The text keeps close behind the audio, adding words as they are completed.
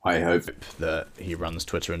I hope that he runs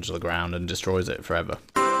Twitter into the ground and destroys it forever.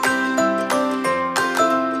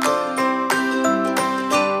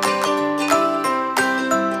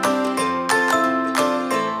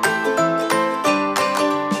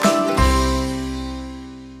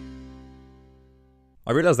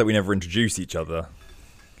 I realised that we never introduce each other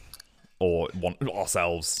or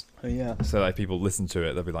ourselves. Oh, yeah. So that if people listen to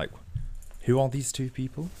it, they'll be like, who are these two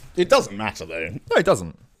people? It doesn't matter, though. No, it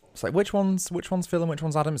doesn't. It's like, which one's Phil and which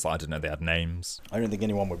one's Adam? It's like, I didn't know they had names. I don't think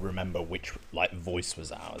anyone would remember which voice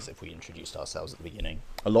was ours if we introduced ourselves at the beginning.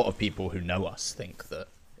 A lot of people who know us think that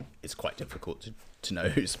it's quite difficult to know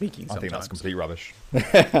who's speaking sometimes. I think that's complete rubbish.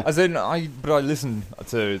 As in, I listen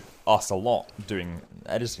to us a lot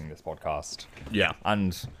editing this podcast. Yeah.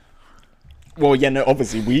 And... Well, yeah, no,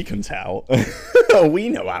 obviously we can tell. We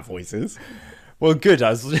know our voices. Well, good. I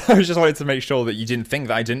was just wanted to make sure that you didn't think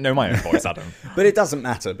that I didn't know my own voice, Adam. But it doesn't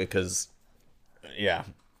matter because, yeah.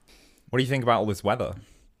 What do you think about all this weather?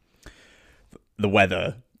 The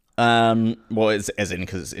weather. Well, it's as in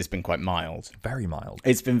because it's been quite mild. Very mild.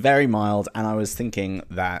 It's been very mild, and I was thinking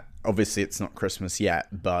that obviously it's not Christmas yet,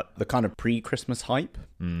 but the kind of pre-Christmas hype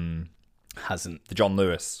hasn't. The John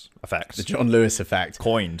Lewis effect. The John Lewis effect.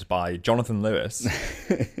 Coined by Jonathan Lewis,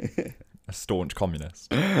 a staunch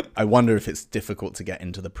communist. I wonder if it's difficult to get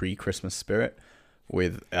into the pre-Christmas spirit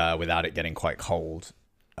without it getting quite cold.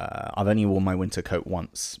 I've only worn my winter coat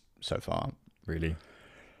once so far. Really?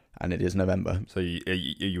 And it is November. So are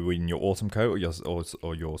you in your autumn coat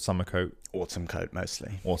or your summer coat? Autumn coat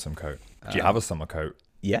mostly. Autumn coat. Do you have a summer coat?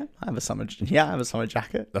 Yeah, I have a summer. Yeah, I have a summer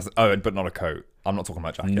jacket. But not a coat. I'm not talking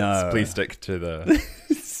about jackets. No. Please stick to the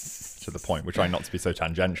to the point. We're trying not to be so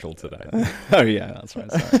tangential today. Oh yeah, that's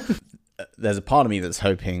right. Sorry. There's a part of me that's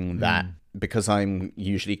hoping that because I'm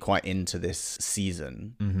usually quite into this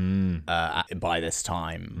season, by this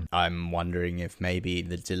time, I'm wondering if maybe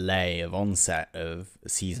the delay of onset of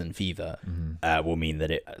season fever will mean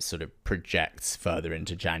that it sort of projects further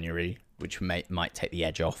into January, which might take the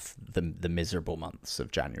edge off the miserable months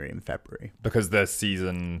of January and February. Because the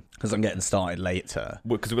season... Because I'm getting started later.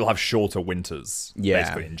 Because we'll have shorter winters,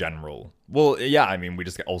 basically, in general. Well, yeah, I mean, we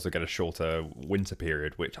just also get a shorter winter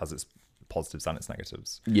period, which has its positives and its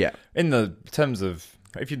negatives. Yeah. In the terms of...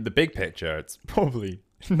 the big picture, it's probably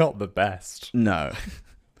not the best. No.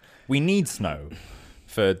 We need snow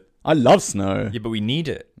for... I love snow. Yeah, but we need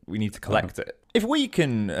it. We need to collect it. If we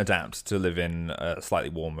can adapt to live in a slightly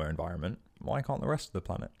warmer environment, why can't the rest of the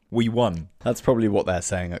planet? We won. That's probably what they're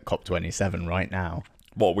saying at COP27 right now.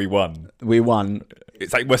 What, we won? We won.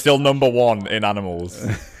 It's like we're still number one in animals,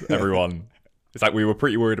 everyone. It's like we were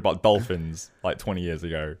pretty worried about dolphins like 20 years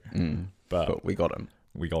ago. But we got them.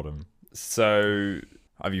 We got them. So,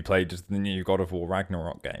 have you played the new God of War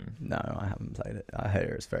Ragnarok game? No, I haven't played it. I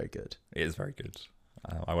hear it's very good. It is very good.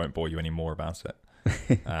 I won't bore you any more about it.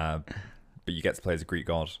 But you get to play as a Greek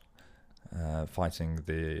god fighting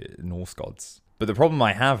the Norse gods. But the problem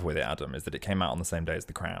I have with it, Adam, is that it came out on the same day as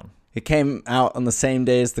The Crown. It came out on the same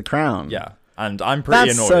day as The Crown? Yeah. And I'm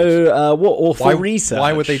pretty annoyed. So, what awful research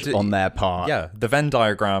why would they on their part? Yeah, the Venn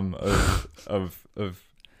diagram of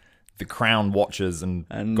the Crown watchers and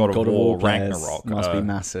God of War Ragnarok must be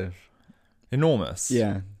massive. Enormous.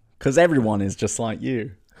 Yeah. Because everyone is just like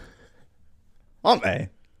you. Aren't they?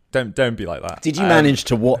 Don't be like that. Did you manage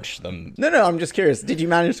to watch them? No, I'm just curious. Did you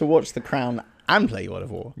manage to watch The Crown and play God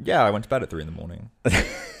of War? Yeah, I went to bed at 3 a.m.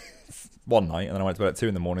 one night, and then I went to bed at 2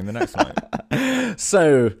 a.m. the next night.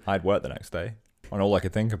 So I had work the next day, and all I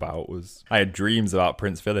could think about was I had dreams about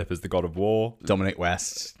Prince Philip as the God of War. Dominic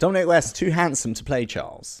West, too handsome to play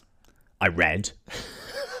Charles. I read.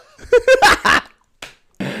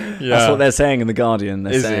 That's what they're saying in The Guardian.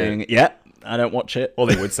 They're saying, yeah, I don't watch it. Well,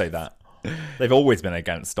 they would say that. They've always been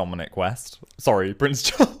against Dominic West. Sorry, Prince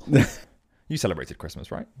Charles. You celebrated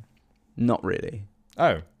Christmas, right? Not really.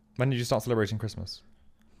 Oh, when did you start celebrating Christmas?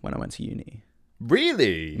 When I went to uni.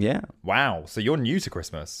 Really? Yeah. Wow. So you're new to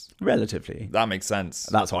Christmas. Relatively. That makes sense.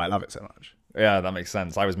 That's why I love it so much. Yeah, that makes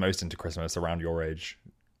sense. I was most into Christmas around your age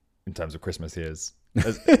in terms of Christmas years.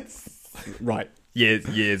 Right.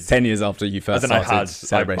 Years. 10 years after you first started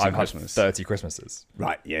celebrating I've Christmas. Had 30 Christmases.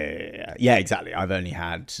 Right. Yeah. Yeah, exactly. I've only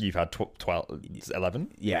had... You've had 12,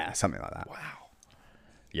 11? Yeah, something like that. Wow.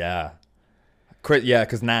 Yeah. Yeah,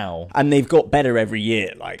 because now... And they've got better every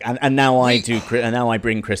year. Like, and now I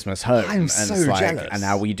bring Christmas home. I'm so jealous. And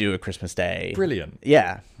now we do a Christmas day. Brilliant.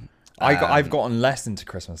 Yeah. I've gotten less into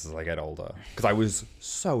Christmas as I get older because I was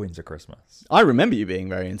so into Christmas. I remember you being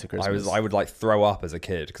very into Christmas. I would like throw up as a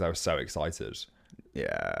kid because I was so excited.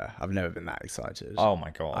 Yeah, I've never been that excited. Oh my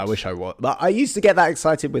god! I wish I was. But I used to get that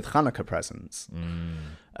excited with Hanukkah presents.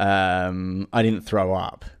 I didn't throw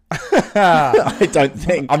up. I don't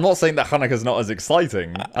think. I'm not saying that Hanukkah's not as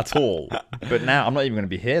exciting at all, but now I'm not even going to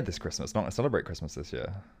be here this Christmas. I'm not going to celebrate Christmas this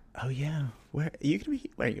year. Oh yeah, where are you going to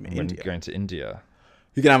be? Where are you going to be? I'm going to India.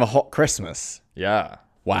 You're going to have a hot Christmas. Yeah.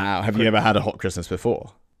 Wow. Have you ever had a hot Christmas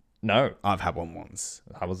before? No. I've had one once.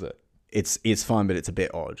 How was it? It's fine, but it's a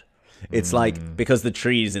bit odd. It's like, because the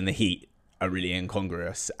trees in the heat are really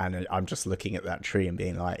incongruous, and I'm just looking at that tree and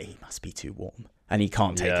being like, he must be too warm, and he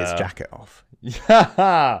can't take his jacket off.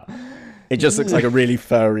 Yeah. It just looks like a really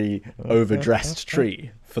furry, overdressed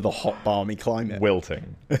tree for the hot, balmy climate.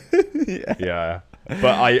 Wilting. Yeah. But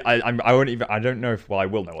I won't even. I don't know if. Well, I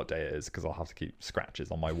will know what day it is because I'll have to keep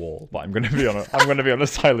scratches on my wall. But I'm going to be on a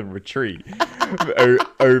silent retreat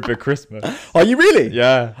over Christmas. Are you really?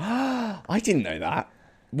 Yeah. I didn't know that.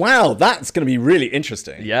 Wow, that's going to be really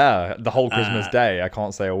interesting. Yeah, the whole Christmas day, I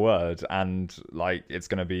can't say a word, and like it's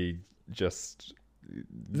going to be just.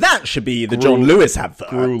 That should be the John Lewis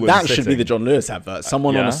advert. That should be sitting. the John Lewis advert.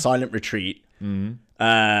 Someone on a silent retreat. And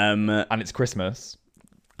it's Christmas.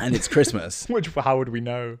 And it's Christmas. How would we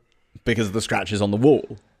know? Because of the scratches on the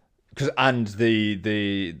wall. And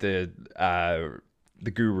the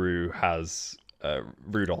guru has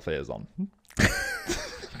Rudolph ears on.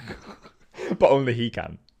 But only he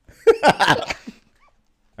can.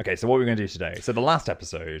 Okay, so what we're going to do today. So the last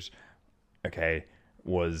episode,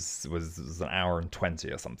 was an hour and 20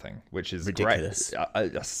 or something, which is ridiculous.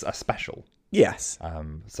 Great. A special. Yes.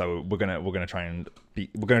 So we're gonna try and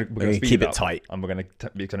we're gonna keep it tight, and we're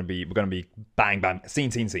gonna be bang bang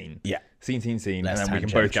scene. Yeah. Scene, Less and then we can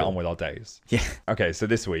both get on with our days. Yeah. Okay, so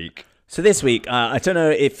this week, I don't know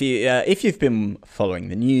if you've been following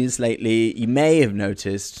the news lately, you may have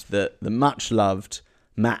noticed that the much loved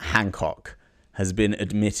Matt Hancock has been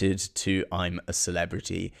admitted to I'm a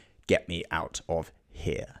Celebrity, Get Me Out of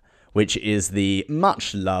Here, which is the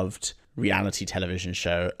much loved reality television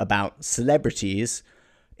show about celebrities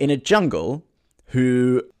in a jungle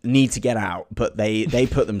who need to get out, but they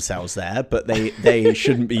put themselves there, but they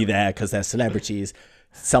shouldn't be there because they're celebrities.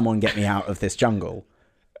 Someone get me out of this jungle,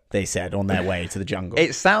 they said on their way to the jungle.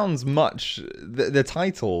 It sounds much. The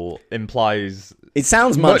title implies it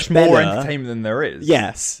sounds much more better. entertainment than there is.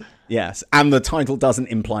 Yes, and the title doesn't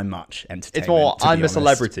imply much entertainment. It's more, to be I'm a honest.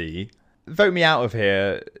 Celebrity. Vote me out of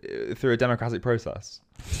here through a democratic process.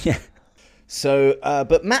 Yeah. So,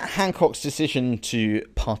 but Matt Hancock's decision to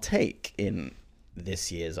partake in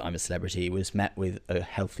this year's I'm a Celebrity was met with a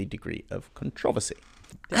healthy degree of controversy.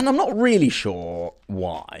 And I'm not really sure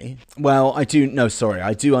why. Well, I do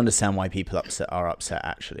understand why people are upset,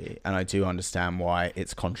 actually. And I do understand why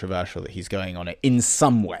it's controversial that he's going on it in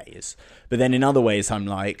some ways. But then in other ways, I'm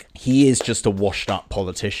like, he is just a washed up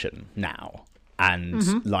politician now.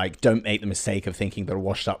 And like, don't make the mistake of thinking that a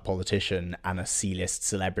washed up politician and a C-list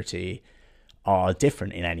celebrity are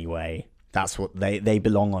different in any way. That's what they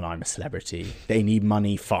belong on I'm a Celebrity. They need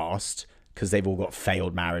money fast because they've all got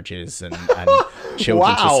failed marriages and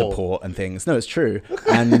children to support and things. No, it's true.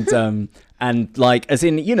 And like, as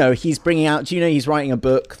in, he's bringing out, he's writing a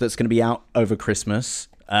book that's going to be out over Christmas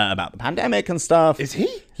about the pandemic and stuff. Is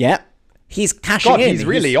he? Yeah. He's cashing in. He's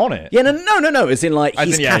really on it. Yeah, no. As in, like,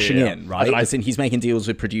 he's cashing in, right? As in he's making deals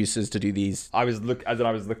with producers to do these. I was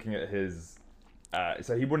looking at his.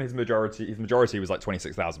 So he won his majority. His majority was like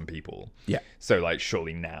 26,000 people. Yeah. So like,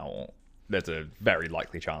 surely now there's a very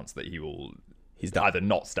likely chance that he's done. either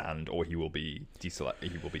not stand or he will be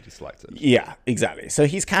deselected. Yeah, exactly. So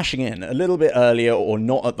he's cashing in a little bit earlier, or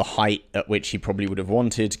not at the height at which he probably would have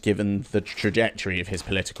wanted, given the trajectory of his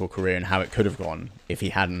political career and how it could have gone if he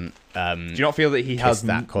hadn't. Do you not feel that he has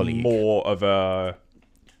that colleague more of a?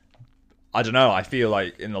 I don't know. I feel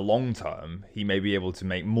like in the long term, he may be able to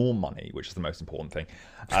make more money, which is the most important thing.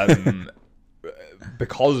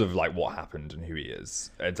 Because of like what happened and who he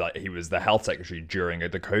is. It's like he was the health secretary during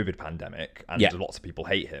the COVID pandemic, and lots of people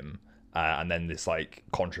hate him. And then this like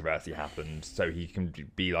controversy happened, so he can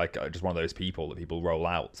be like just one of those people that people roll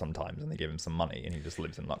out sometimes, and they give him some money, and he just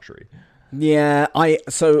lives in luxury. Yeah, I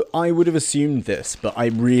would have assumed this, but I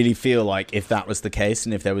really feel like if that was the case,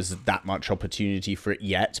 and if there was that much opportunity for it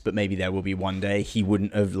yet, but maybe there will be one day, he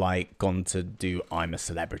wouldn't have like gone to do I'm a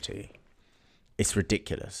Celebrity. It's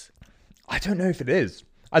ridiculous. I don't know if it is.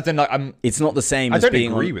 As in, like, it's not the same. I as don't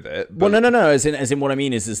being agree on, with it. Well, no. As in, what I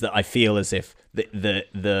mean is that I feel as if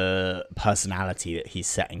the personality that he's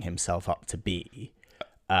setting himself up to be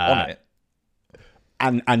on it,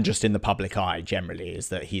 and just in the public eye generally, is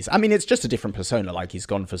that he's. I mean, it's just a different persona. Like he's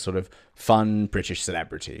gone for sort of fun British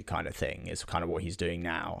celebrity kind of thing. Is kind of what he's doing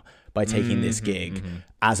now by taking this gig,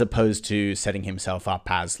 as opposed to setting himself up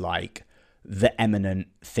as like the eminent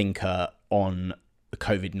thinker on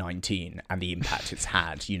COVID-19 and the impact it's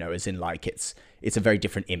had, as in like it's a very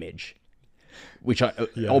different image, which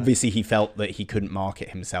obviously he felt that he couldn't market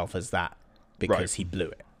himself as that because he blew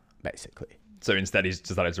it, basically. So instead, he's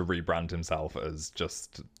decided to rebrand himself as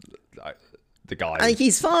just the guy.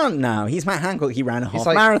 He's fun now. He's Matt Hancock. He ran a half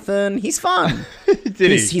marathon. He's fun.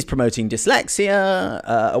 He's promoting dyslexia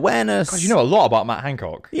awareness. God, you know a lot about Matt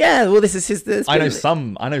Hancock. Yeah, well, this is his. I know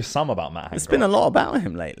some about Matt Hancock. There's been a lot about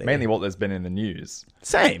him lately. Mainly what there's been in the news.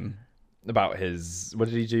 Same. About his, what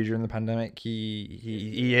did he do during the pandemic?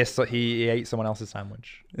 He ate someone else's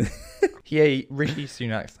sandwich. He ate Rishi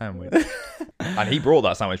Sunak's sandwich, and he brought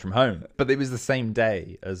that sandwich from home. But it was the same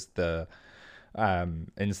day as the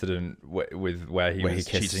incident with where he was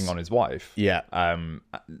cheating on his wife. Yeah.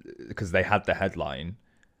 Because they had the headline,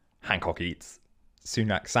 Hancock eats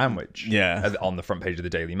Sunak sandwich. Yeah. On the front page of the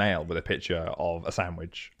Daily Mail with a picture of a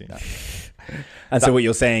sandwich. And so what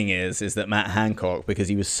you're saying is that Matt Hancock, because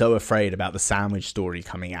he was so afraid about the sandwich story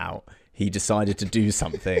coming out, he decided to do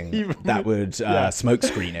something that would smoke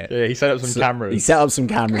screen it. Yeah, he set up some cameras. He set up some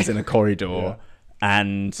cameras in a corridor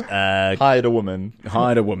and hired a woman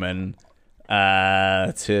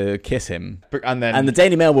to kiss him. And the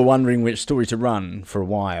Daily Mail were wondering which story to run for a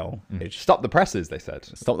while. Stop the presses, they said.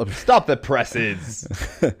 Stop the presses.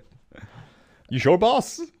 You sure,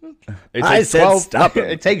 boss? Stop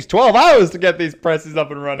it. It takes 12 hours to get these presses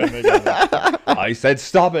up and running again. I said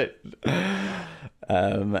stop it.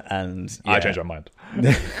 I changed my mind.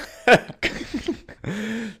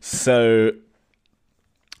 So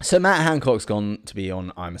Matt Hancock's gone to be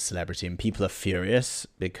on I'm a Celebrity, and people are furious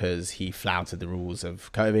because he flouted the rules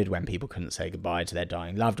of COVID when people couldn't say goodbye to their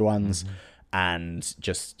dying loved ones, and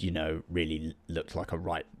just, really looked like a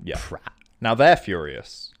prat. Now they're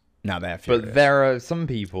furious. But there are some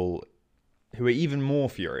people who are even more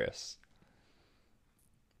furious.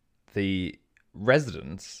 The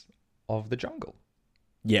residents of the jungle.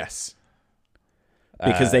 Yes.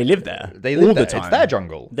 Because they live there. They live all there. the time. It's their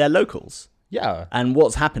jungle. They're locals. Yeah. And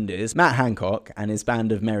what's happened is Matt Hancock and his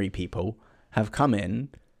band of merry people have come in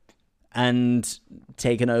and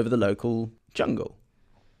taken over the local jungle,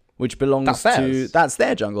 which belongs to... That's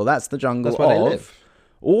their jungle. That's the jungle where they live.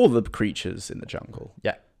 All the creatures in the jungle.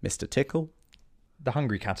 Yeah. Mr. Tickle. The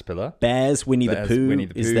hungry caterpillar. Bears. Winnie the Pooh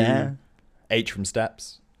is there. H from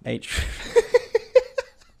Steps. H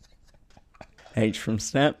from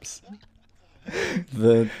Steps.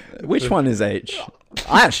 Which one is H?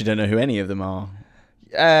 I actually don't know who any of them are.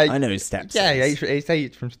 I know his Steps. Yeah, it's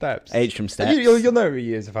H from Steps. H from Steps. You'll know who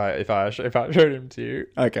he is if I showed him to you.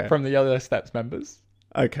 Okay. From the other Steps members.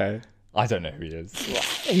 Okay. I don't know who he is.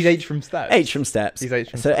 He's H from Steps. H from Steps. He's H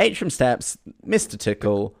from Steps. H from Steps, Mr.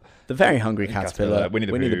 Tickle, the very hungry caterpillar, Winnie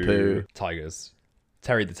the Pooh, tigers,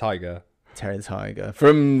 Terry the tiger. Terry the tiger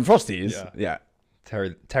from Frosties. Yeah.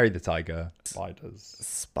 Terry the tiger.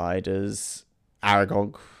 Spiders.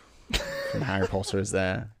 Aragog from Harry Potter is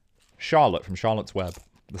there. Charlotte from Charlotte's Web.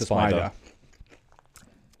 The spider.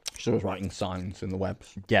 She was writing signs in the web.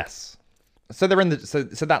 Yes. So they're in the so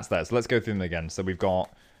that's there. So let's go through them again. So we've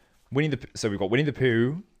got Winnie the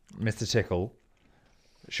Pooh, Mr. Tickle,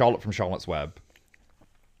 Charlotte from Charlotte's Web,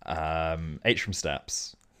 H from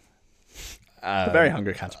Steps, the very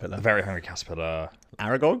hungry caterpillar.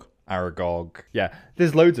 Aragog. Yeah,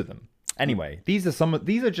 there's loads of them. Anyway, these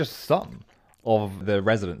are just some of the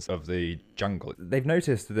residents of the jungle. They've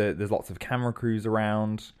noticed that there's lots of camera crews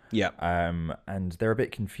around. Yeah. And they're a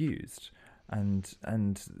bit confused. And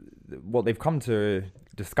what they've come to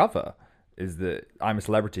discover is that I'm a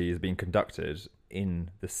Celebrity is being conducted in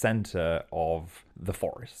the center of the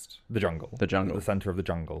forest, the jungle, the center of the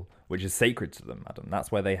jungle, which is sacred to them, Adam.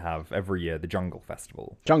 That's where they have every year the Jungle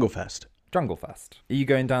Festival. Jungle Fest. Are you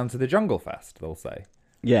going down to the Jungle Fest? They'll say.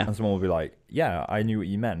 Yeah. And someone will be like, yeah, I knew what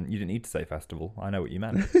you meant. You didn't need to say festival. I know what you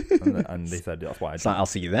meant. and they said, that's why I did. It's like, I'll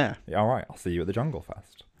see you there. Yeah, all right, I'll see you at the Jungle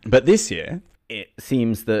Fest. But this year, it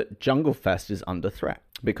seems that Jungle Fest is under threat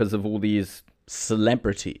because of all these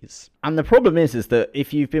celebrities. And the problem is that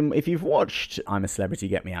if you've watched I'm a Celebrity,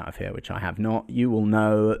 Get Me Out of Here, which I have not, you will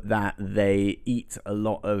know that they eat a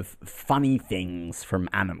lot of funny things from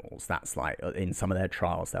animals. That's like in some of their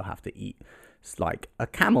trials, they'll have to eat like a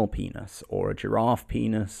camel penis or a giraffe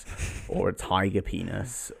penis or a tiger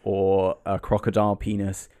penis or a crocodile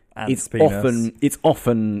penis. Ant's It's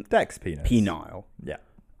often Dex penis. Penile. Yeah.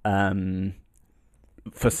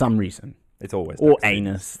 For some reason. It's always or Dex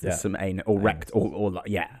anus. There's some anus or rect or like,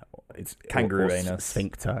 yeah. It's kangaroo or anus.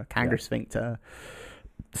 Sphincter. Kangaroo sphincter.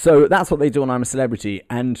 So that's what they do on I'm a Celebrity.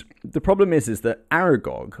 And the problem is that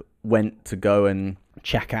Aragog went to go and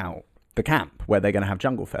check out the camp where they're going to have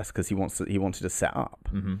Jungle Fest because he wanted to set up.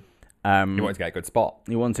 Mm-hmm. You wanted to get a good spot.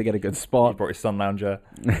 He wanted to get a good He spot. brought his sun lounger,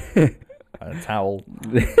 a towel.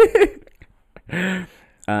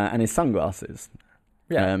 And his sunglasses.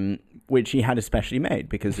 Yeah. Which he had especially made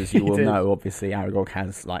because, as you He will did. know, obviously Aragog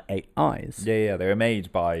has like 8 eyes. Yeah. They were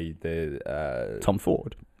made by the Tom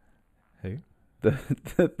Ford, who?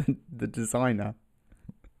 the designer.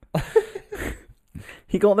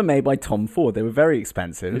 He got them made by Tom Ford. They were very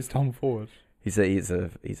expensive. Who's Tom Ford? He's a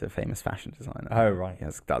famous fashion designer. Oh, right. He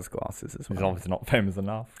does glasses as He's well. obviously not famous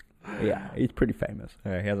enough. Yeah, he's pretty famous.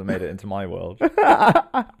 Yeah, he hasn't made it into my world. He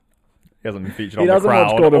hasn't been featured He on The doesn't watch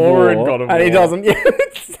Crown God of or War, in God of War. and he doesn't.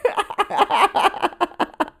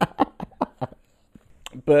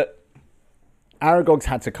 But Aragog's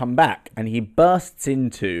had to come back, and he bursts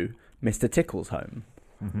into Mr. Tickle's home.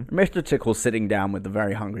 Mm-hmm. Mr. Tickle's sitting down with the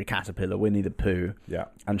very hungry caterpillar, Winnie the Pooh, Yeah.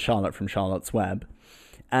 and Charlotte from Charlotte's Web,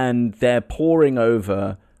 and they're poring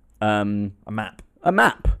over A map. a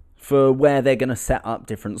map for where they're going to set up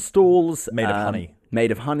different stalls Made of honey.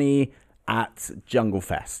 made of honey at Jungle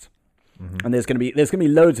Fest. Mm-hmm. And there's going to be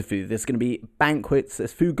loads of food. There's going to be banquets.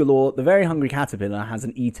 There's food galore. The very hungry caterpillar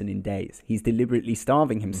hasn't eaten in days. He's deliberately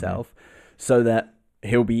starving himself so that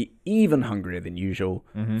he'll be even hungrier than usual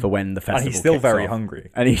for when the festival And he's still kicks very off.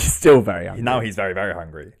 hungry. And he's still very hungry. Now he's very, very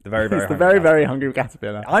hungry. The very, very He's the hungry very, caterpillar. very hungry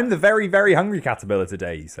caterpillar. I'm the very, very hungry caterpillar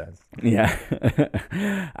today, he says. Yeah.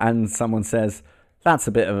 And someone says, that's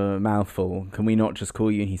a bit of a mouthful. Can we not just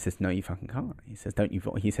call you? And he says, no, you fucking can't. He says, don't you?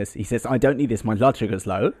 He says, I don't need this. My blood sugar's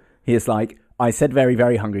low. He is like, I said very,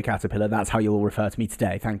 very hungry caterpillar. That's how you'll refer to me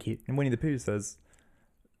today. Thank you. And Winnie the Pooh says,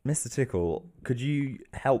 Mr. Tickle, could you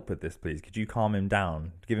help with this, please? Could you calm him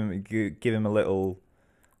down? Give him a little...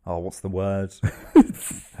 Oh, what's the word?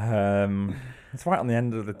 It's right on the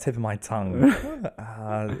end of the tip of my tongue.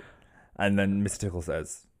 And then Mr. Tickle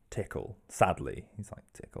says, tickle. Sadly. He's like,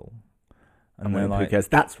 tickle. And they're Winnie the Pooh like, goes,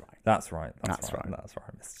 that's right. that's right. That's right. That's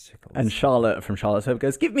right, Mr. Tickle. And Charlotte from Charlotte's Web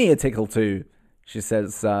goes, give me a tickle too. She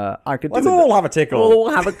says, I could do Let's with all it. have a tickle. We'll all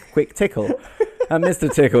have a quick tickle. And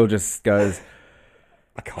Mr. Tickle just goes,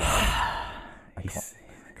 I can't.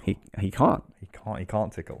 he can't. He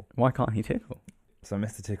can't tickle. Why can't he tickle? So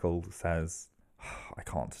Mr. Tickle says, I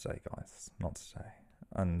can't today, guys. Not today.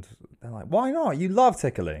 And they're like, why not? You love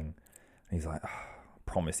tickling. And he's like,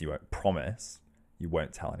 promise you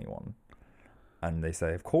won't tell anyone. And they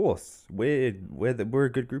say, of course, we're a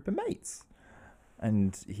good group of mates.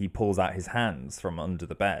 And he pulls out his hands from under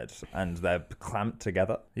the bed, and they're clamped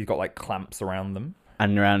together. He's got like clamps around them.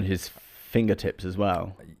 And around his fingertips as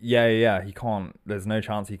well. Yeah. He can't. There's no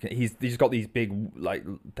chance he can. He's got these big, like,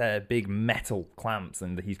 they're big metal clamps,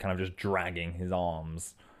 and he's kind of just dragging his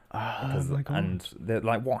arms. Oh my God. And they're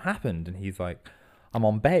like, "What happened?" And he's like, "I'm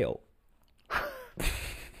on bail."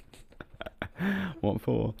 What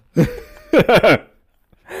for?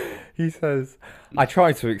 He says, "I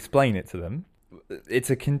tried to explain it to them. It's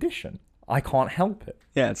a condition. I can't help it.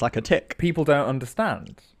 Yeah, it's like a tick. People don't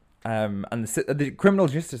understand." And the criminal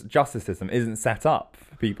justice system isn't set up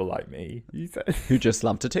for people like me. He said. Who just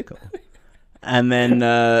love to tickle. And then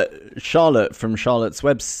Charlotte from Charlotte's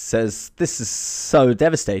Web says, this is so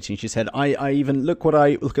devastating. She said, I even look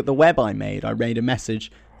at the web I made. I made a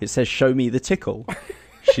message. It says, show me the tickle.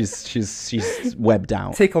 She's webbed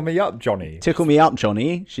out. Tickle me up, Johnny. Tickle me up,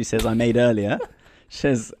 Johnny. She says, I made earlier. She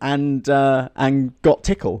says, and got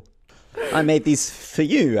tickle. I made these for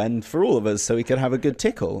you and for all of us so we could have a good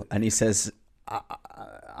tickle. And he says,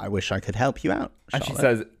 I wish I could help you out, Charlotte. And she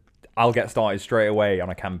says, I'll get started straight away on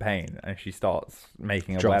a campaign. And she starts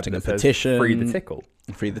making a Drafting web that a petition. says, free the tickle.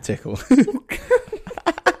 Free the tickle.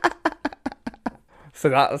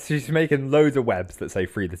 So she's making loads of webs that say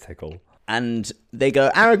free the tickle. And they go,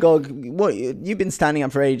 Aragog, what? You've been standing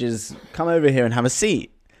up for ages. Come over here and have a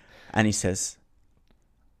seat. And he says,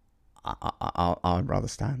 I'd rather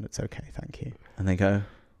stand. It's okay, thank you. And they go,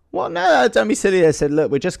 what? No, don't be silly. They said, look,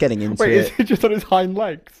 we're just getting into Wait, it. is he just on his hind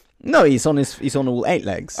legs? No, he's on all 8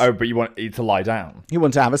 legs. Oh, but you want it to lie down? He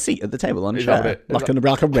wants to have a seat at the table on a Is that chair, what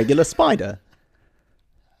like a regular spider.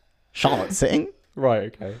 Charlotte sitting.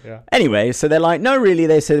 Right, okay, yeah. Anyway, so they're like, no, really.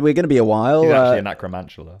 They said, we're going to be a while. He's actually a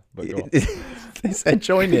necromantula. But go on. They said,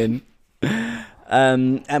 join in.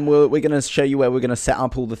 And we're going to show you where we're going to set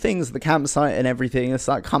up all the things, the campsite and everything. It's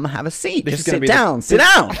like, come have a seat. This Just is gonna sit be down. Sit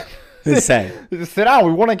down. They say. Just sit down.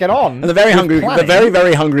 We want to get on. And the very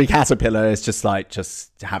very hungry caterpillar is just like,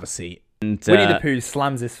 just have a seat. And, Winnie the Pooh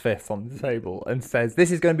slams his fist on the table and says,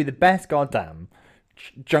 this is going to be the best goddamn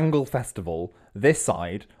jungle festival this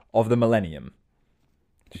side of the millennium.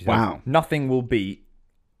 She says, wow. Nothing will beat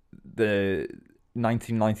the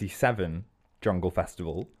 1997 jungle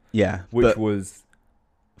festival. Yeah. Which was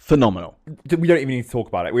phenomenal. We don't even need to talk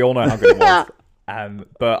about it. We all know how good it was.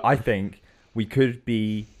 But I think we could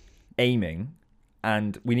be aiming,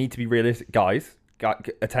 and we need to be realistic. Guys,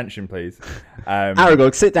 attention, please.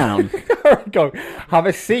 Aragog, sit down. Aragog, have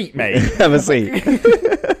a seat, mate. Have a seat.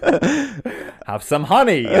 Have some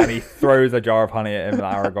honey. And he throws a jar of honey at him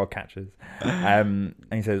that Aragog catches. And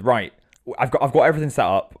he says, right, I've got everything set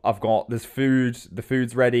up. There's food. The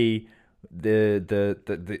food's ready. The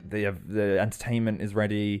entertainment is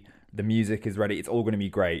ready. The music is ready. It's all going to be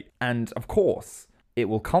great. And of course, it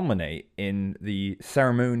will culminate in the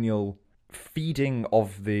ceremonial feeding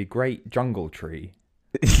of the great jungle tree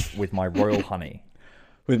with my royal honey.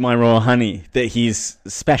 With my royal honey that he's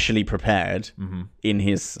specially prepared in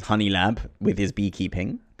his honey lab with his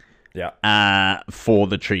beekeeping. Yeah. For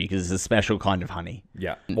the tree, because it's a special kind of honey.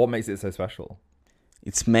 Yeah. What makes it so special?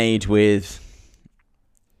 It's made with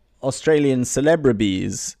Australian celebrity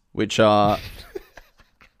bees, which are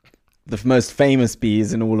the most famous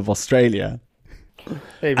bees in all of Australia.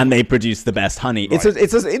 And they produce the best honey. Right.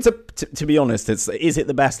 To be honest, is it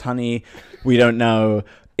the best honey? We don't know.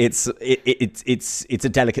 It's a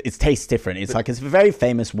delicate. It tastes different. It's a very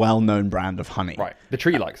famous, well-known brand of honey. Right. The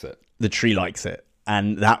tree likes it. The tree likes it,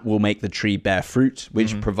 and that will make the tree bear fruit,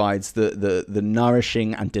 which provides the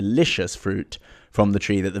nourishing and delicious fruit from the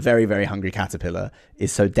tree that the very, very hungry caterpillar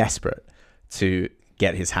is so desperate to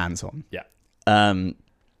get his hands on. Yeah.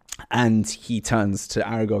 And he turns to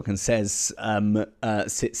Aragog and says,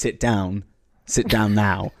 sit down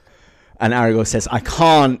now. And Aragog says, I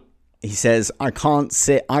can't. He says, I can't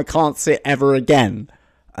sit ever again.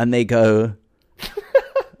 And they go,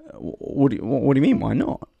 what do you mean? Why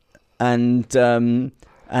not? And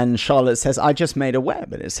Charlotte says, I just made a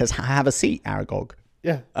web. And it says, have a seat, Aragog.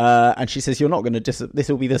 Yeah. And she says, you're not going to this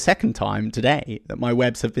will be the second time today that my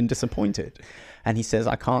webs have been disappointed. And he says,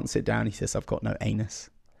 I can't sit down. He says, I've got no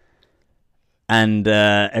anus. And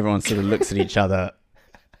everyone sort of looks at each other,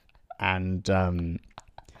 and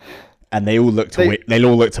they all look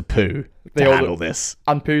to Pooh to handle this.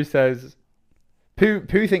 And Pooh says, Pooh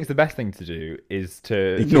thinks the best thing to do is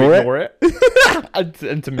to ignore it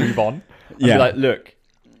and to move on. And yeah. Be like, look.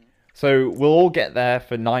 So we'll all get there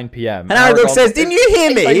for 9 p.m. And Aragog says, "Didn't you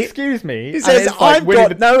hear me?" Excuse me. He says, "I've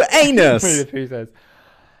got no anus." Winnie the Pooh says,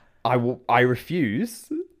 I refuse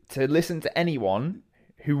to listen to anyone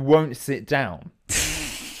who won't sit down.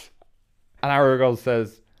 And Aragog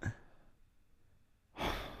says,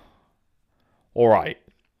 all right.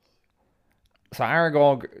 So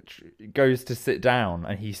Aragog goes to sit down,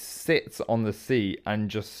 and he sits on the seat and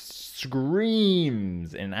just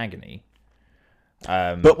screams in agony.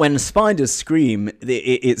 But when spiders scream,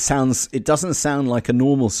 it doesn't sound like a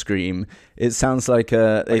normal scream. It sounds like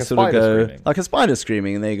they sort of go screaming. Like a spider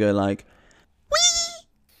screaming, and they go like wee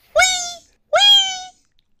wee wee.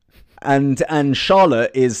 And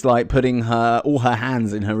Charlotte is like putting all her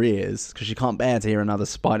hands in her ears because she can't bear to hear another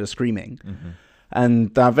spider screaming. Mm-hmm.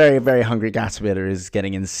 And that very, very hungry caterpillar is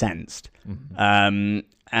getting incensed. Mm-hmm.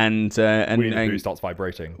 And Winnie the Pooh starts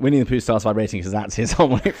vibrating. Winnie the Pooh starts vibrating because that's his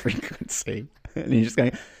harmonic frequency. And he's just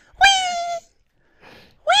going, wee,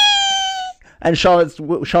 wee. And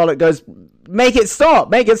Charlotte goes, make it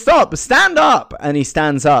stop, stand up. And he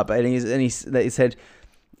stands up, and he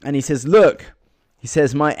says, look, he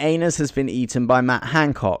says, my anus has been eaten by Matt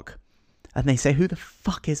Hancock. And they say, who the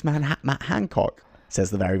fuck is Matt Hancock? Says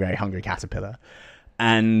the very, very hungry caterpillar.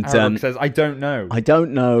 And Aragog says, I don't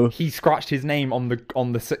know. He scratched his name on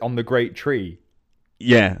the great tree.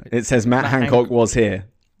 Yeah, it says Matt Hancock was here.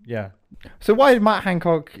 Yeah. So why did Matt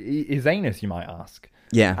Hancock eat his anus, you might ask?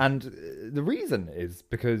 Yeah. And the reason is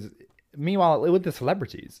because, meanwhile, with the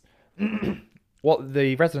celebrities, what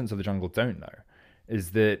the residents of the jungle don't know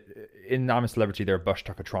is that in I'm a Celebrity, there are Bush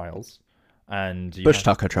Tucker trials. And Bush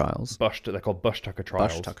Tucker trials. They're called Bush Tucker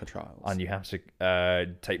trials. Bush Tucker trials. And you have to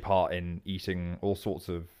take part in eating all sorts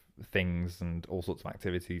of things and all sorts of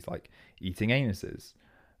activities, like eating anuses,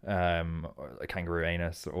 a kangaroo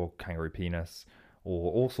anus or kangaroo penis,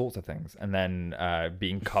 or all sorts of things. And then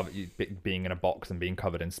being in a box and being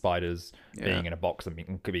covered in spiders, being in a box and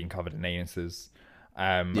being covered in anuses.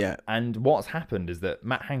 And what's happened is that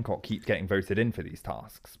Matt Hancock keeps getting voted in for these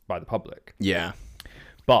tasks by the public. Yeah.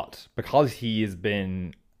 But because he has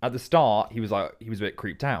been at the start, he was a bit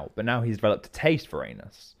creeped out, but now he's developed a taste for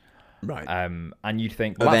anus. Right. And you'd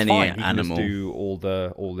think, well, that's any fine. He animal. can just do all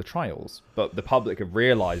the trials. But the public have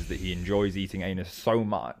realised that he enjoys eating anus so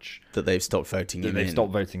much that they've stopped voting him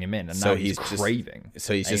in. And now he's craving.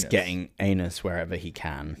 So he's just getting anus wherever he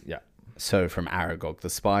can. Yeah. So from Aragog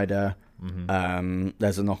the spider,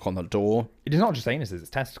 there's a knock on the door. It is not just anuses;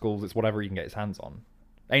 it's testicles. It's whatever he can get his hands on.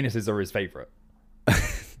 Anuses are his favourite.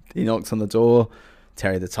 He knocks on the door.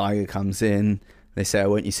 Terry the tiger comes in. They say,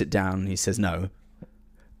 "Won't you sit down?" He says, "No."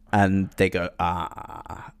 And they go,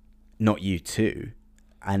 not you too.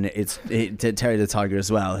 And Terry the tiger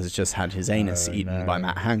as well has just had his anus eaten by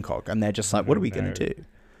Matt Hancock. And they're just like, what are we going to do?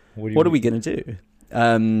 What are we going to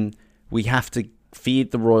do? We have to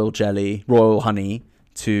feed the royal honey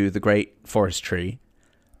to the great forest tree.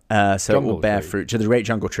 So it will bear fruit. To the great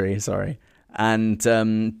jungle tree, sorry. And,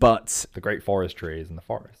 but... The great forest tree is in the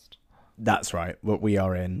forest. That's right. What we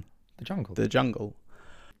are in. The jungle.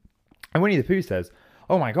 And Winnie the Pooh says,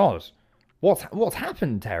 "Oh my God, what's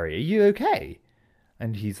happened, Terry? Are you okay?"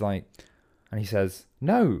 And he's like, and he says,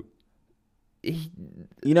 "No."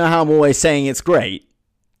 You know how I'm always saying it's great?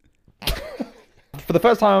 For the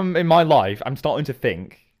first time in my life, I'm starting to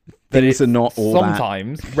think that things are not all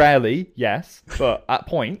sometimes, rarely, yes, but at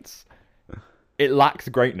points, it lacks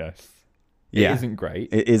greatness. Yeah. It isn't great.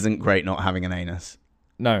 It isn't great not having an anus.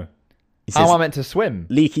 No. How am I meant to swim?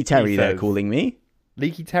 Leaky Terry, they're calling me.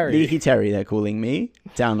 Leaky Terry. Leaky Terry, they're calling me.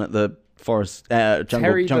 Down at the forest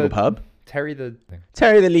jungle pub. Terry the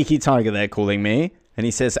Leaky Tiger, they're calling me. And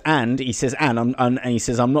he says, and he says, I'm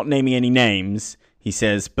not naming any names. He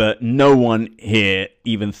says, but no one here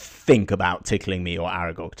even think about tickling me or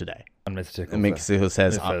Aragog today. And Mr. Tickle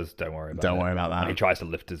says, don't worry about that. And he tries to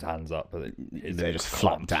lift his hands up, but they just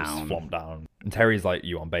flop down. And Terry's like,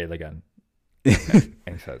 "You on bail again?" And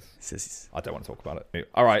he says, "I don't want to talk about it."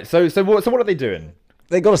 All right. So what are they doing?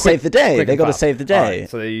 They got to save the day. They got to save the day. Right,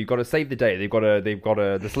 so they got to save the day. They've got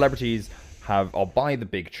to. The celebrities are by the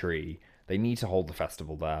big tree. They need to hold the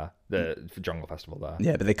festival there, the jungle festival there.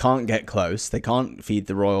 Yeah, but they can't get close. They can't feed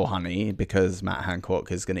the royal honey because Matt Hancock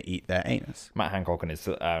is going to eat their anus. Matt Hancock and his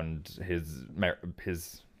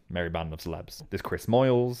merry band of celebs. There's Chris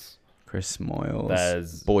Moyles.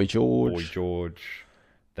 There's Boy George.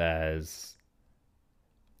 There's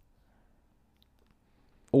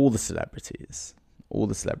all the celebrities. All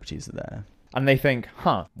the celebrities are there. And they think,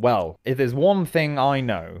 well, if there's one thing I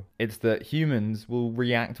know, it's that humans will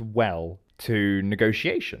react well to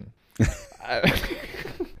negotiation.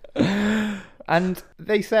 And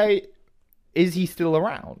they say, "Is he still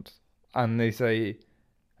around?" And they say,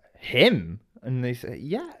 "Him?" And they say,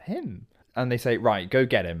 "Yeah, him." And they say, "Right, go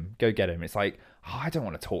get him. It's like, I don't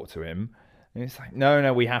want to talk to him. And it's like,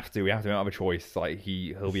 no, we have to. We don't have a choice. Like,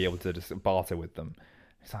 he'll be able to just barter with them.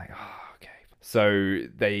 It's like, okay. So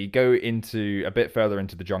they go into a bit further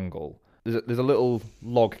into the jungle. There's a little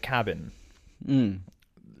log cabin,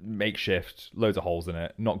 makeshift, loads of holes in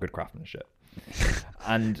it, not good craftsmanship.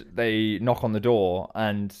 And they knock on the door,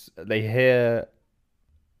 and they hear,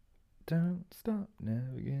 "Don't stop,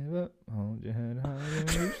 never give up, hold your head high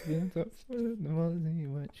and reach the top,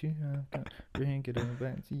 what you have got, bring it all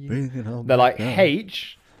back to you." They're like,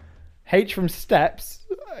 H from Steps,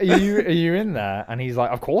 are you in there? And he's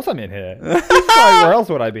like, "Of course I'm in here." He's like, "Where else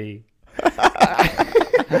would I be?"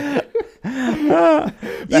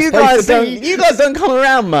 You guys don't come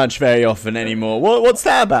around much very often anymore. What's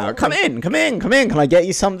that about? Come in. Can I get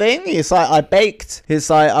you something? He's like, "I baked." He's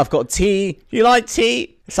like, "I've got tea. You like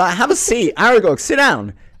tea?" It's like, "Have a seat. Aragog, sit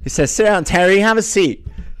down." He says, "Sit down, Terry, have a seat."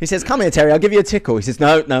 He says, "Come here, Terry, I'll give you a tickle." He says,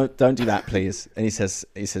 No, don't do that, please. And he says,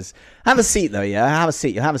 "Have a seat though, yeah? Have a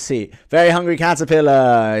seat, you'll have a seat." "Very hungry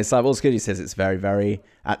caterpillar." It's like, "What's good?" He says, "It's very, very,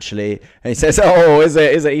 actually." And he says, "Oh, is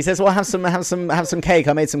it? He says, "Well, have some cake.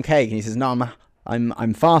 I made some cake." And he says, "No,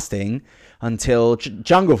 I'm fasting until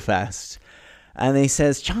Jungle Fest." And he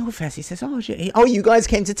says, "Jungle Fest?" He says, "Oh, you guys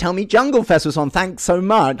came to tell me Jungle Fest was on. Thanks so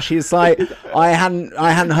much." He's like, I hadn't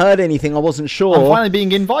heard anything. I wasn't sure. I'm finally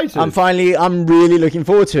being invited. I'm really looking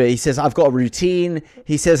forward to it. He says, "I've got a routine."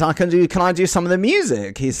 He says, can I do some of the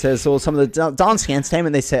music? He says, or some of the dancing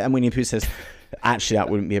entertainment. They said, and Winnie the Pooh says, "Actually, that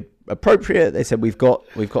wouldn't be appropriate." They said, we've got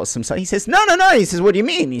some stuff. He says, no. He says, "What do you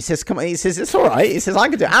mean?" He says, "Come on." He says, "It's all right." He says, "I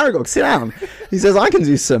can do it." "Aragog, sit down." He says, "I can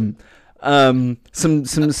do some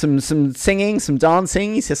singing, some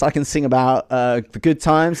dancing." He says, "I can sing about the good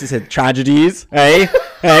times." He said, "Tragedies." Hey.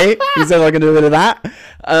 He says, "I can do a bit of that."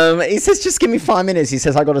 He says, "Just give me 5 minutes." He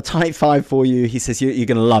says, "I got a tight 5 for you." He says, "You're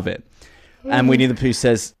gonna love it." And Winnie the Pooh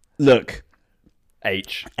says, "Look,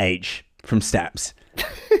 H from Steps."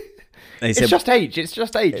 It's just H. It's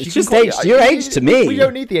just H. It's just H. You're H to me. We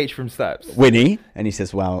don't need the H from Steps. Winnie. And he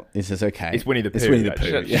says, "Okay." It's Winnie the Pooh. It's Winnie the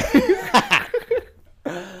Pooh. Yeah.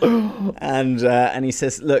 And he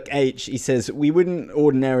says, "Look, H," he says, we would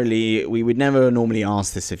never normally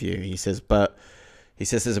ask this of you." He says, "But," he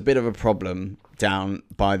says, "there's a bit of a problem down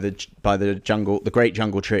by the jungle, the great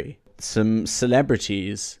jungle tree. Some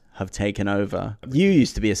celebrities have taken over. You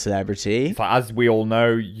used to be a celebrity." It's like, as we all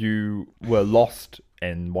know, you were lost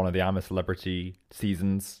in one of the I'm a Celebrity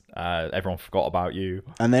seasons. Everyone forgot about you.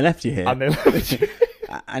 And they left you here. And they left you.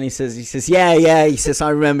 And he says, yeah. He says, I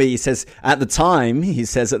remember. He says, at the time, he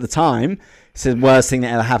says, worst thing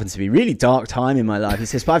that ever happened to me. Really dark time in my life. He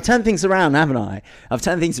says, but I've turned things around, haven't I? I've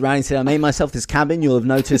turned things around. He said, I made myself this cabin. You'll have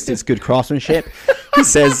noticed it's good craftsmanship. He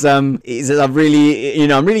says, I'm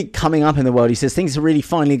really coming up in the world. He says, things are really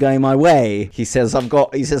finally going my way. He says, I'm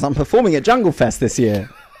performing at Jungle Fest this year.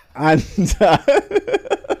 And he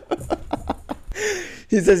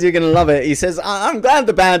says, you're going to love it. He says, I'm glad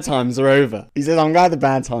the bad times are over. He says,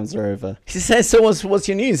 so what's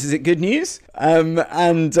your news? Is it good news? And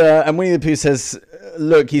Winnie the Pooh says,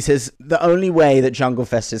 look, he says, the only way that Jungle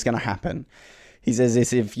Fest is going to happen, he says,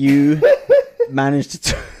 is if you manage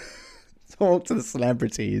to talk to the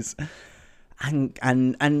celebrities and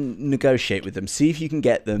negotiate with them. See if you can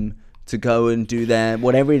get them to go and do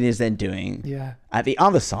whatever it is they're doing at the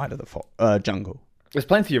other side of the jungle. There's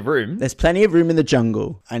plenty of room. There's plenty of room in the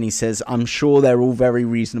jungle. And he says, I'm sure they're all very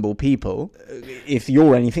reasonable people if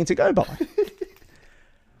you're anything to go by.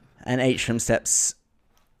 And H from Steps.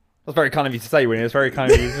 That's very kind of you to say, Winnie. It's very kind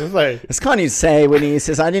of you to say. It's kind of you to say when he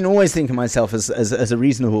says, I didn't always think of myself as a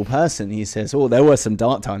reasonable person. He says, oh, there were some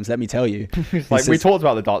dark times, let me tell you. It's like, we talked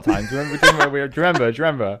about the dark times. Do you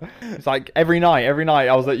remember? It's like every night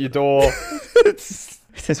I was at your door.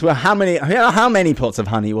 He says, well, how many pots of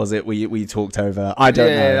honey was it we talked over? I don't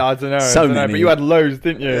know. Yeah, I don't know. So many. But you had loads,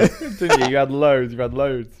 didn't you? You had loads. You've had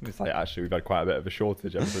loads. And it's like, actually, we've had quite a bit of a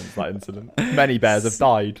shortage ever since that incident. Many bears have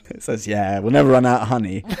died. It says, yeah, we'll never run out of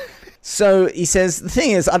honey. So he says, the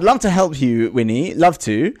thing is, I'd love to help you, Winnie. Love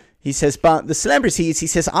to. He says, but the celebrities, he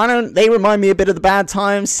says, they remind me a bit of the bad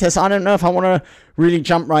times. He says, I don't know if I want to really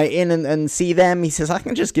jump right in and see them. He says, I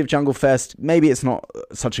can just give Jungle Fest. Maybe it's not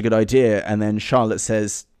such a good idea. And then Charlotte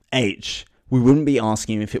says, H, we wouldn't be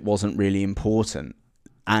asking if it wasn't really important.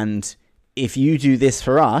 And if you do this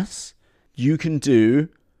for us, you can do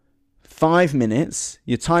 5 minutes,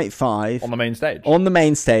 your tight 5. On the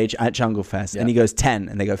main stage at Jungle Fest. Yeah. And he goes 10.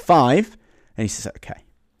 And they go 5. And he says, okay.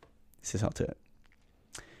 He says, I'll do it.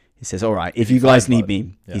 He says, all right, if you guys need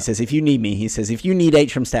me, he says, if you need me, he says, if you need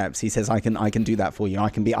H from Steps, he says, I can do that for you.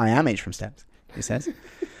 I am H from Steps, he says.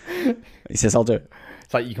 He says, I'll do it.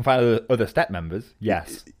 It's like you can find other step members,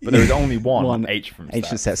 yes, but there is only one H from Steps. H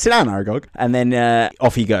from Steps. Sit down, Aragog. And then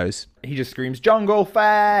off he goes. He just screams, Jungle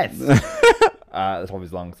Fest! That's one of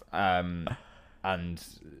his lungs. And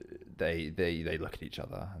they look at each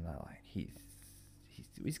other and they're like,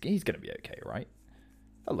 he's going to be okay, right?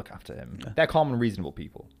 They'll look after him. Yeah. They're calm and reasonable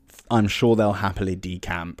people. I'm sure they'll happily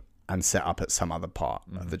decamp and set up at some other part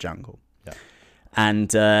of the jungle. Yeah.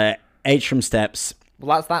 And H from Steps.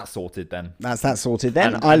 Well, that's that sorted then.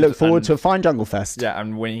 I look forward to a fine Jungle Fest. Yeah,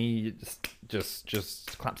 and when he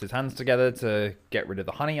just claps his hands together to get rid of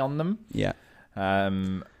the honey on them. Yeah.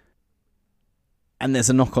 And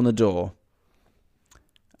there's a knock on the door.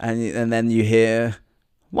 And then you hear,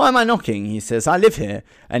 why am I knocking? He says, I live here.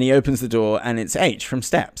 And he opens the door and it's H from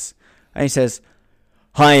Steps. And he says,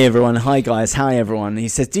 hi everyone, hi guys, hi everyone. He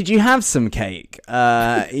says, did you have some cake?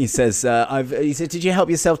 He says, did you help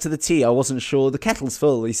yourself to the tea? I wasn't sure. The kettle's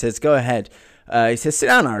full. He says, go ahead. He says, sit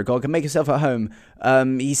down, Aragog, and make yourself at home.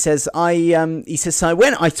 He says, so I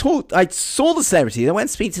saw the celebrities. I went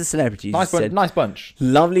to speak to the celebrities. Nice bunch.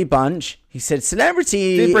 Lovely bunch. He said,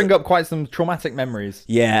 celebrity. Did bring up quite some traumatic memories.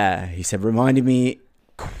 Yeah. He said, reminded me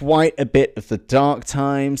quite a bit of the dark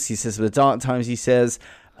times. He says,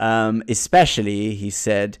 especially, he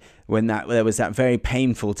said, when there was that very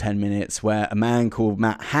painful 10 minutes where a man called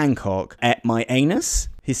Matt Hancock ate my anus.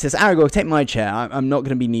 He says, Aragog, take my chair. I'm not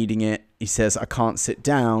going to be needing it. He says, I can't sit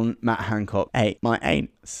down. Matt Hancock ate my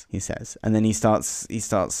anus, he says. And then he starts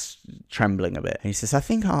trembling a bit. And he says, I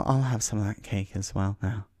think I'll have some of that cake as well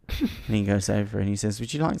now. And he goes over and he says,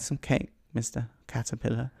 would you like some cake, Mr.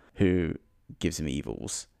 Caterpillar? Who gives him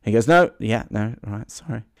evils. He goes, no, right,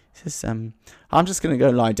 sorry. He says, I'm just going to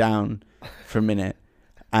go lie down for a minute.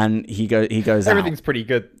 And he goes Everything's out. pretty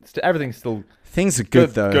good. Everything's still... Things are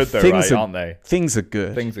good though. Aren't they? Things are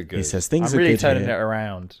good. He says, things are good. I'm really turning it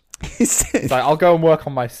around. It's like, I'll go and work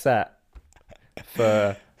on my set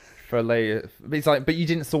for later. He's like, but you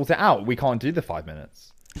didn't sort it out. We can't do the 5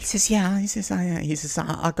 minutes. He says, yeah. He says,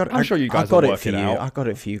 I got it. I'm sure you guys will work it out. I got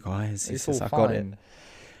it for you guys. He says, all I got it.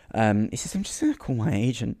 He says, I'm just going to call my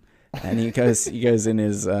agent. And he goes in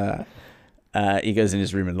his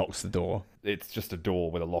room and locks the door. It's just a door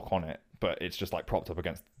with a lock on it, but it's just like propped up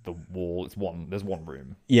against the wall. There's one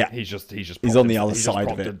room. Yeah. He's on the other side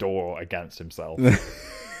of it. The door against himself.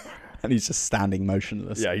 And he's just standing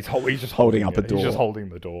motionless. Yeah, he's just holding up a door. He's just holding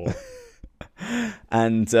the door.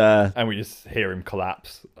 And we just hear him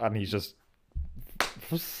collapse, and he just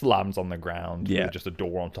slams on the ground with just a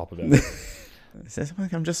door on top of him. he says,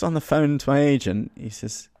 I'm just on the phone to my agent. He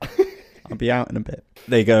says, I'll be out in a bit.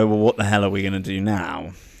 They go, well, what the hell are we going to do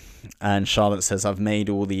now? And Charlotte says, I've made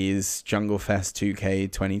all these Jungle Fest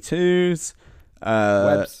 2K22s.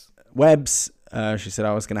 Webs. She said,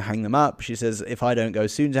 I was going to hang them up. She says, if I don't go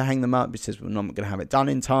soon to hang them up, she says, we're not going to have it done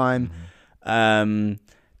in time. And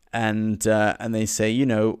they say,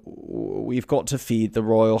 we've got to feed the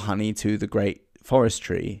royal honey to the great forest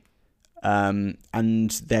tree. And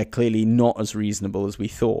they're clearly not as reasonable as we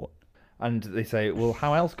thought. And they say, well,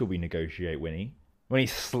 how else could we negotiate, Winnie? When he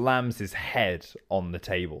slams his head on the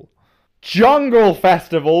table. Jungle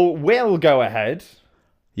Festival will go ahead.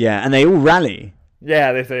 Yeah, and they all rally.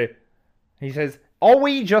 Yeah, they say. He says, are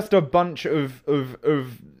we just a bunch of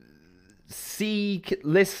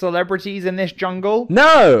C-list celebrities in this jungle?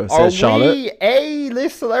 No, says Charlotte. Are we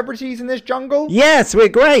A-list celebrities in this jungle? Yes, we're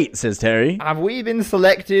great, says Terry. Have we been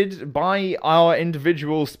selected by our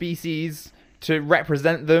individual species to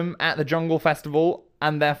represent them at the Jungle Festival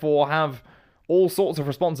and therefore have all sorts of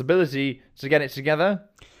responsibility to get it together?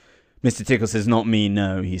 Mr. Tickle says, not me,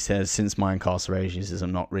 no. He says, since my incarceration, he says,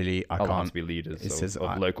 I'm not really, I can't be leaders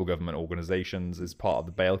of local government organisations as part of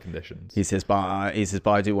the bail conditions. He says, but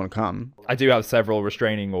I do want to come. I do have several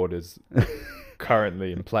restraining orders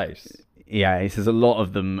currently in place. Yeah, he says a lot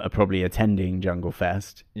of them are probably attending Jungle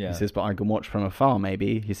Fest. Yeah. He says, but I can watch from afar,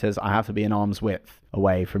 maybe. He says, I have to be an arm's width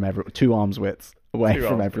away from two arms widths away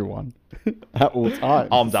from everyone at all times.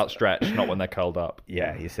 Arms outstretched, not when they're curled up.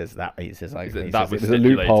 Yeah, he says that. He says, it was a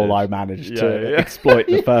loophole I managed to exploit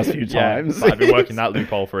the first few times. I've been working that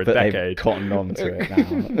loophole for a decade. They've cottoned on to it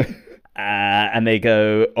now. And they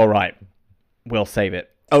go, all right, we'll save it.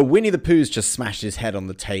 Oh, Winnie the Pooh's just smashed his head on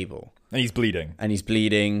the table. And he's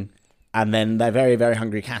bleeding. And then their very, very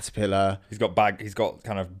hungry caterpillar. He's got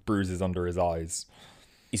kind of bruises under his eyes.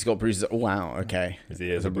 He's got bruises. Oh, wow. Okay. His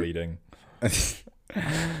ears are bleeding. There's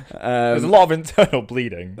a lot of internal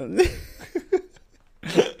bleeding.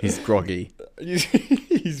 He's groggy.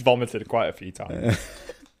 He's vomited quite a few times.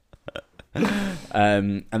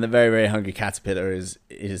 And the very, very hungry caterpillar is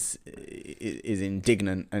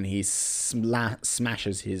indignant, and he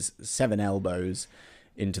smashes his 7 elbows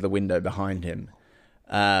into the window behind him.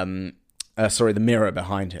 The mirror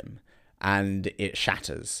behind him, and it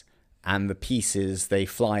shatters, and the pieces, they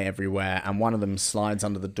fly everywhere, and one of them slides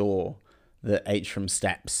under the door that H from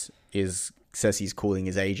Steps says he's calling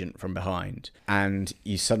his agent from behind, and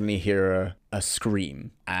you suddenly hear a scream,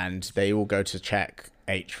 and they all go to check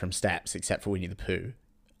H from Steps except for Winnie the Pooh,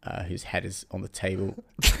 whose head is on the table,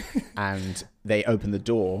 and they open the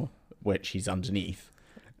door, which he's underneath,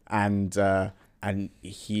 and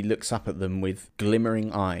he looks up at them with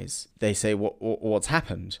glimmering eyes. They say, what's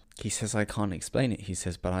happened? He says, I can't explain it. He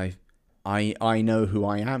says, but I know who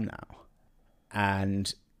I am now.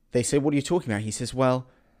 And they say, what are you talking about? He says,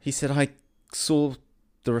 I saw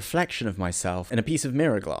the reflection of myself in a piece of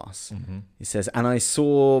mirror glass. Mm-hmm. He says, and I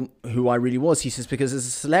saw who I really was. He says, because as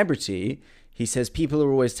a celebrity, he says, people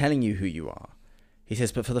are always telling you who you are. He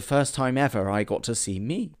says, but for the first time ever, I got to see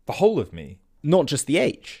me. The whole of me. Not just the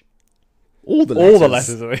H. All the letters. All the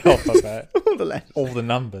letters of the alphabet. All the letters. All the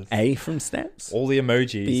numbers. A from Steps. All the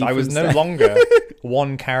emojis. I was no longer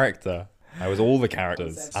one character. I was all the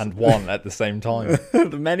characters and one at the same time.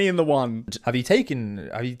 The many and the one. Have you taken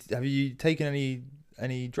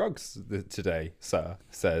any drugs today, sir?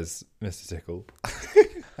 Says Mr. Tickle.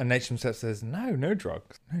 And Nature himself says, no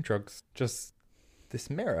drugs. No drugs. Just this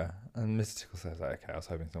mirror. And Mr. Tickle says, okay, I was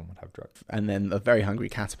hoping someone would have drugs. And then the very hungry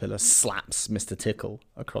caterpillar slaps Mr. Tickle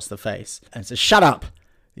across the face and says, shut up.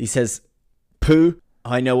 He says, Pooh,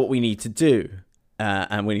 I know what we need to do.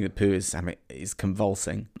 And Winnie the Pooh is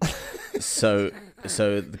convulsing. So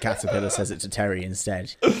the caterpillar says it to Terry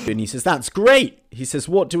instead. And he says, that's great. He says,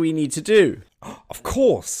 what do we need to do? Of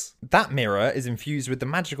course. That mirror is infused with the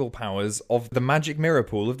magical powers of the magic mirror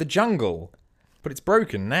pool of the jungle. But it's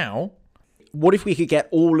broken now. What if we could get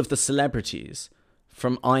all of the celebrities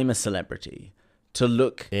from I'm a Celebrity to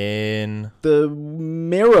look in the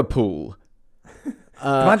mirror pool?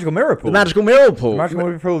 The magical mirror pool. The magical mirror pool. The magical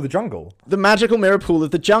mirror pool of the jungle. The magical mirror pool of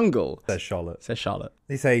the jungle. Says Charlotte.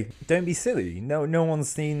 They say, don't be silly. No one's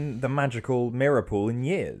seen the magical mirror pool in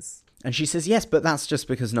years. And she says, yes, but that's just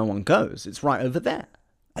because no one goes. It's right over there.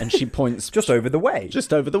 And she points... Just over the way.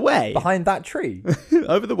 Just over the way. Behind that tree.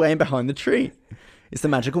 Over the way and behind the tree. It's the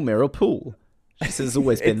magical mirror pool. She says it's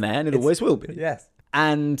always been there and it always will be. Yes.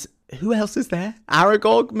 And who else is there?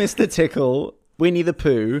 Aragog, Mr. Tickle, Winnie the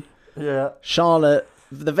Pooh, yeah, Charlotte,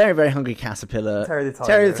 the very, very hungry caterpillar, Terry the Tiger.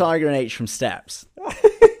 Terry the Tiger and H from Steps.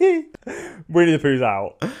 Winnie the Pooh's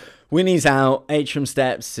out. Winnie's out. H from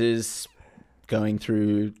Steps is going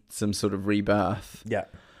through some sort of rebirth. Yeah.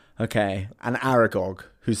 Okay. And Aragog,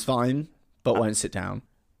 who's fine, but won't sit down.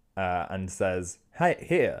 And says, "Hey,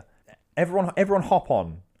 here, everyone hop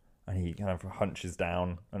on." And he kind of hunches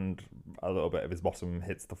down, and a little bit of his bottom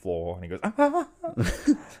hits the floor, and he goes, "Ah!"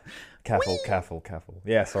 Careful, careful, careful.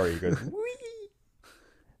 Yeah, sorry, he goes, "Wee!"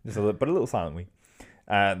 Just a little silent wee.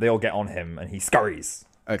 They all get on him, and he scurries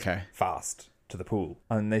fast to the pool.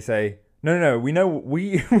 And they say, No, we know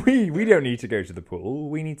we don't need to go to the pool.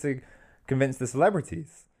 We need to convince the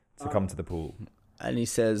celebrities to come to the pool." And he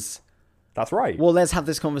says, "That's right. Well, let's have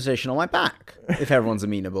this conversation on my back, if everyone's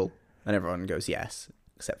amenable." And everyone goes yes,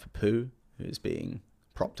 except for Pooh, who is being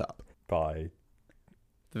propped up by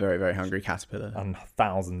the very, very hungry caterpillar. And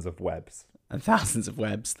thousands of webs. And thousands of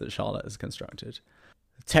webs that Charlotte has constructed.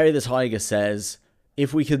 Terry the Tiger says,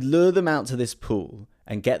 if we could lure them out to this pool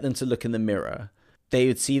and get them to look in the mirror, they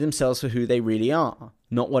would see themselves for who they really are,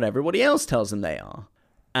 not what everybody else tells them they are.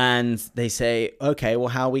 And they say, okay, well,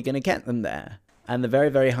 how are we going to get them there? And the very,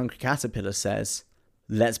 very hungry caterpillar says,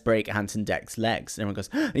 let's break Ant and Dec's legs. And everyone goes,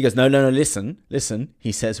 and he goes, no, listen.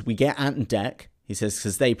 He says, we get Ant and Dec. He says,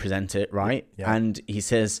 because they present it, right? Yeah. And he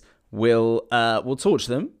says, we'll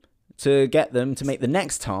torture them to get them to make the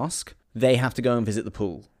next task. They have to go and visit the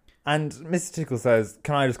pool. And Mr. Tickle says,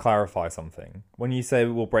 can I just clarify something? When you say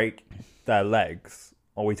we'll break their legs,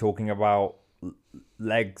 are we talking about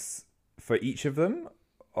legs for each of them?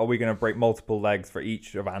 Are we going to break multiple legs for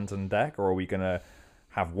each of Ant and Dec? Or are we going to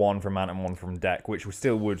have one from Ant and one from Dec, which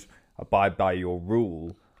still would abide by your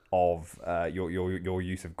rule of your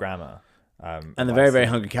use of grammar? And the very, very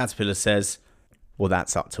hungry caterpillar says, well,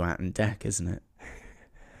 that's up to Ant and Dec, isn't it?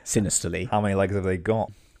 Sinisterly. How many legs have they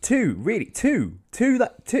got? Two, really? Two.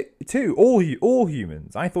 All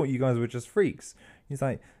humans. I thought you guys were just freaks. He's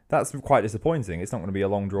like, that's quite disappointing. It's not going to be a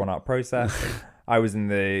long, drawn out process. I was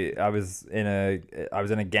in a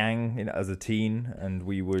gang as a teen, and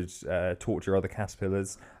we would torture other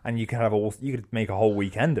caterpillars, and you could make a whole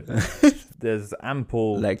weekend of it. There's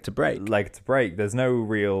ample leg to break. There's no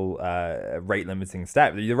real rate limiting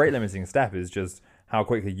step. The rate limiting step is just how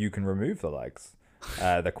quickly you can remove the legs.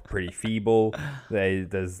 They're pretty feeble.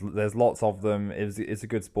 There's lots of them. It's a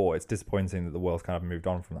good sport. It's disappointing that the world's kind of moved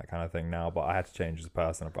on from that kind of thing now, but I had to change as a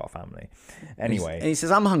person. I've got a family. Anyway. And he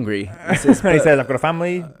says, I'm hungry. He says, I've got a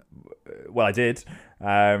family. Well, I did.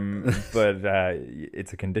 But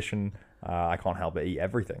it's a condition. I can't help but eat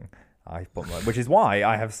everything. Which is why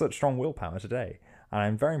I have such strong willpower today. And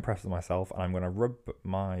I'm very impressed with myself, and I'm going to rub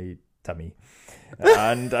my tummy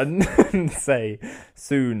and say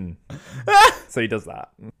soon. So he does that.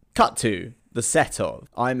 Cut to the set of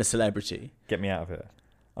I'm a Celebrity. Get me out of here.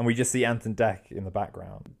 And we just see Ant and Dec in the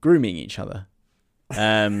background grooming each other.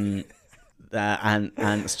 And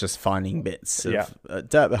Ant's just finding bits of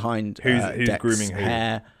dirt behind who's Dec's grooming who?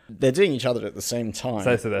 hair. They're doing each other at the same time.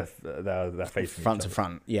 So they're facing front each to other.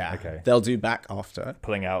 front. Yeah. Okay. They'll do back after.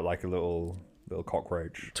 Pulling out like a little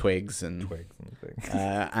cockroach. Twigs and things.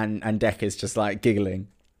 and Dec is just like giggling,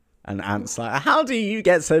 and Ant's like, "How do you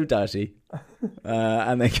get so dirty?"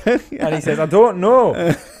 And they go, and he says, "I don't know."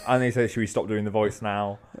 And they say, "Should we stop doing the voice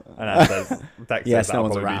now?" And Ant says, "Dec Yes, says no that'll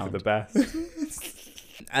one's probably around." be for the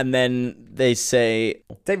best. And then they say,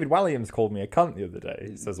 David Walliams called me a cunt the other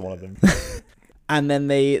day, says one of them. And then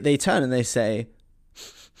they turn and they say,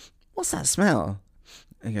 "What's that smell?"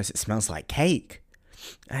 And he goes, "It smells like cake."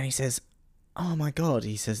 And he says, "Oh my God,"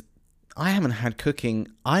 he says, I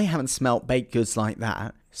haven't smelt baked goods like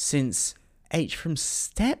that since H from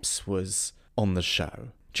Steps was on the show.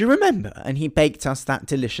 Do you remember? And he baked us that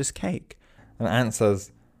delicious cake." And Ant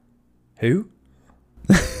says, "Who?"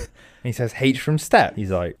 And he says, "H from Step."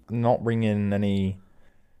 He's like, not ringing any...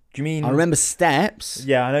 Do you mean... I remember Steps.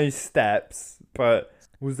 Yeah, I know Steps, but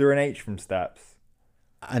was there an H from Steps?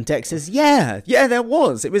 And Dec says, yeah, there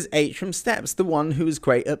was. It was H from Steps, the one who was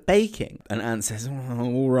great at baking. And Ant says,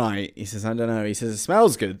 oh, all right. He says, I don't know. He says, it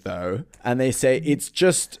smells good, though. And they say, it's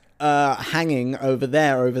just hanging over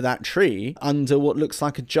there, over that tree, under what looks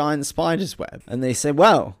like a giant spider's web. And they say,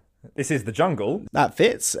 well... This is the jungle. That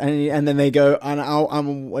fits. And then they go, and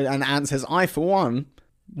Ant says, I, for one,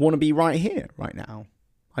 want to be right here, right now.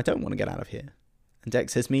 I don't want to get out of here. And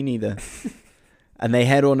Dec says, me neither. And they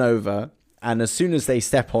head on over... And as soon as they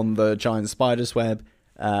step on the giant spider's web,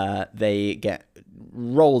 they get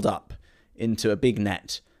rolled up into a big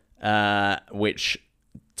net, which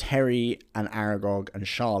Terry and Aragog and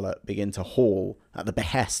Charlotte begin to haul at the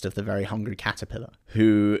behest of the very hungry caterpillar,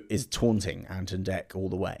 who is taunting Ant and Dec all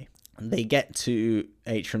the way. they get to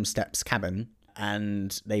Atrium Step's cabin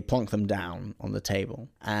and they plonk them down on the table,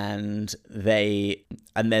 and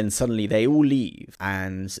then suddenly they all leave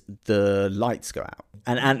and the lights go out,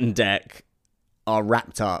 and Ant and Dec are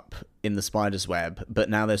wrapped up in the spider's web, but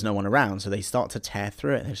now there's no one around, so they start to tear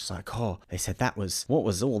through it. And they're just like, they said what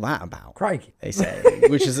was all that about? Crikey. They say,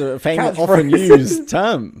 which is a famous, often used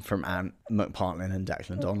term from Ant McPartlin and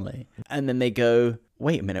Declan Donnelly. And then they go,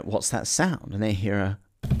 wait a minute, what's that sound? And they hear a...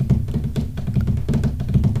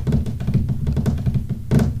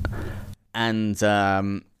 And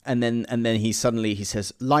then he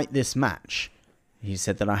says, light this match. He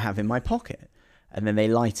said that I have in my pocket. And then they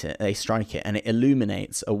light it, they strike it, and it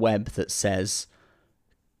illuminates a web that says,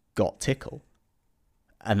 got tickle.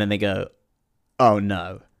 And then they go, oh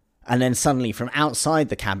no. And then suddenly from outside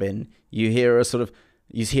the cabin, you hear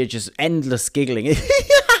just endless giggling.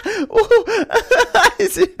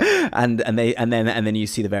 and then you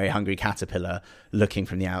see the very hungry caterpillar looking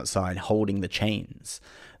from the outside, holding the chains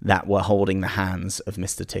that were holding the hands of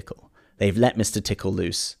Mr. Tickle. They've let Mr. Tickle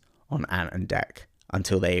loose on Ant and Dec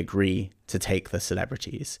until they agree to take the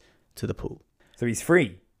celebrities to the pool. So he's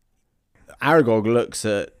free. Aragog looks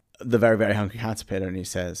at the very, very hungry caterpillar and he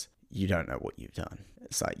says, you don't know what you've done.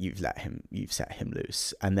 It's like you've set him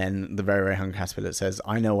loose. And then the very, very hungry caterpillar says,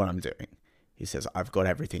 I know what I'm doing. He says, I've got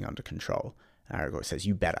everything under control. And Aragog says,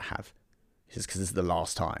 you better have. He says, because this is the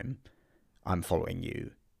last time I'm following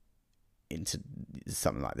you into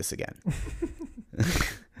something like this again.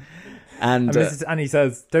 And he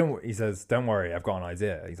says, don't worry, I've got an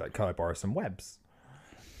idea. He's like, can I borrow some webs?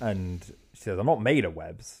 And she says, I'm not made of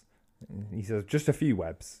webs. He says, just a few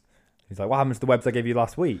webs. He's like, what happened to the webs I gave you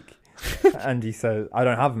last week? And he says, I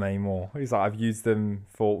don't have them anymore. He's like, I've used them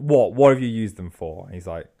for what? What have you used them for? And he's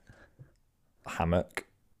like, a hammock.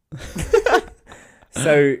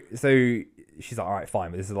 So she's like, all right,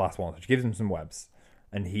 fine, but this is the last one. So she gives him some webs.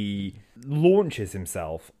 And he launches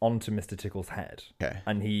himself onto Mr. Tickle's head. Okay.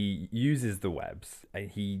 And he uses the webs.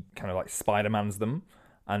 And he kind of like Spider-Mans them.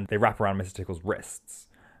 And they wrap around Mr. Tickle's wrists.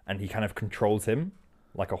 And he kind of controls him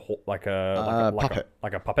like a puppet.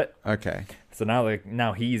 Like a puppet. Okay. So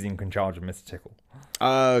now he's in charge of Mr. Tickle.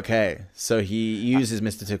 Okay. So he uses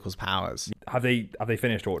Mr. Tickle's powers. Have they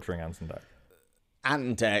finished torturing Ant and Dec? Ant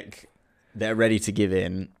and Dec, they're ready to give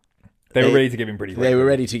in. They were ready to give in pretty quickly. They were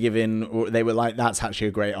ready to give in. Or they were like, that's actually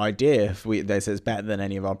a great idea. They said it's better than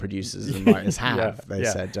any of our producers and writers have. They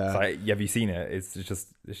said, like, have you seen it? It's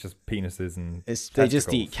just penises and they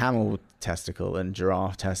just eat camel testicle and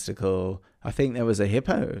giraffe testicle. I think there was a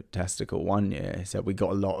hippo testicle one year. He said we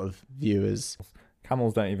got a lot of viewers.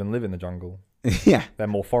 Camels don't even live in the jungle. Yeah. They're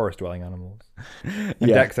more forest-dwelling animals. And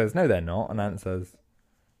Dec says, no, they're not. And Ant says,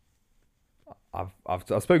 I've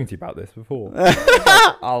spoken to you about this before.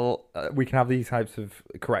 We can have these types of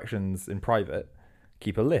corrections in private.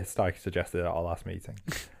 Keep a list, I suggested at our last meeting,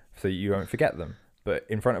 so you won't forget them. But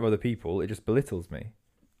in front of other people, it just belittles me.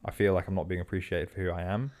 I feel like I'm not being appreciated for who I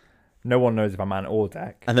am. No one knows if I'm Ant or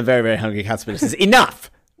Dec. And the very, very hungry caterpillar says, enough!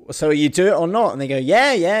 So you do it or not? And they go,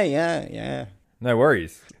 yeah. No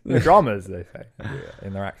worries. No dramas, they say,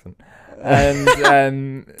 in their accent.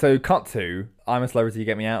 And so cut to, I'm a Celebrity,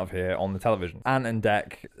 Get Me Out of Here on the television. Ant and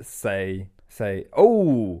Dec say,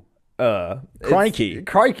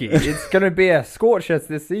 crikey, it's going to be a scorcher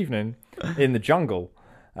this evening in the jungle.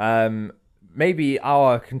 Maybe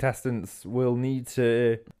our contestants will need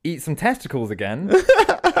to eat some testicles again,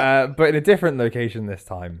 but in a different location this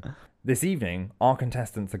time. This evening, our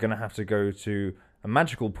contestants are going to have to go to a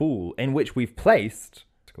magical pool in which we've placed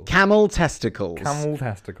camel testicles.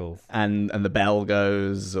 And the bell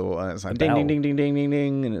goes, or it's like ding, ding, ding, ding, ding, ding,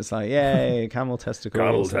 ding, and it's like, yay, camel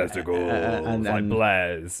testicles. And like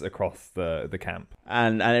blares across the camp.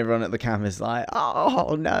 And everyone at the camp is like,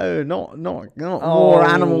 oh no, not more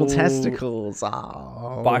animal testicles.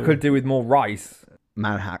 Oh. But I could do with more rice.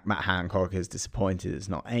 Matt Hancock is disappointed it's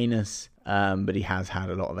not anus, but he has had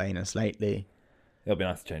a lot of anus lately. It'll be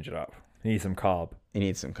nice to change it up. He needs some carb.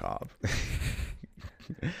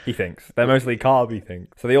 He thinks. They're mostly carb, he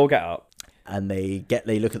thinks. So they all get up. And they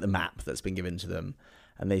look at the map that's been given to them,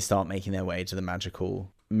 and they start making their way to the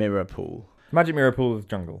magical mirror pool. Magic mirror pool of the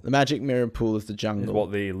jungle. The magic mirror pool of the jungle. Is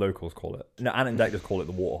what the locals call it. No, Ant and Dec just call it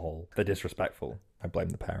the waterhole. They're disrespectful. I blame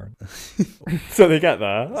the parent. So they get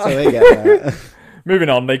there. Moving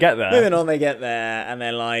on, they get there. And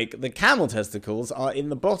they're like, the camel testicles are in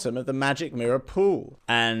the bottom of the magic mirror pool.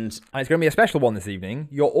 And it's going to be a special one this evening.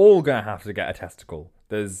 You're all going to have to get a testicle.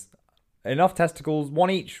 There's enough testicles,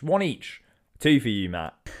 one each. 2 for you,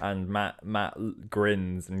 Matt. And Matt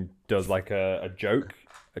grins and does like a joke.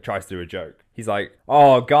 Tries to do a joke. He's like,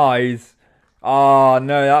 oh, guys, Oh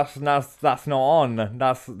no, that's not on.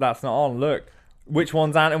 That's not on. Look, which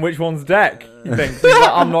one's Ant and which one's Dec? You think? He's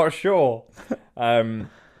like, I'm not sure. And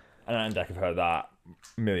Ant and Dec have heard that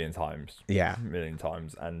a million times. Yeah. A million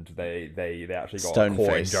times, and they actually got Stone a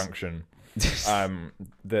court face. injunction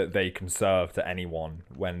that they can serve to anyone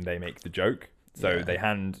when they make the joke. So they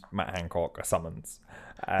hand Matt Hancock a summons.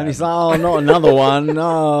 And he's like, oh, not another one.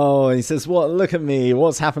 No. He says, what? Look at me.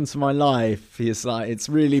 What's happened to my life? He's like, it's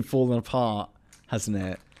really fallen apart, hasn't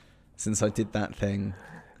it? Since I did that thing.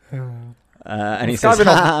 And he says,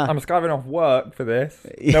 I'm skiving off work for this.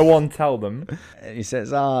 No one tell them. And he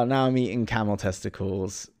says, now I'm eating camel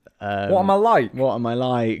testicles. What am I like? What am I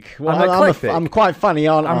like? I'm eclectic. I'm quite funny,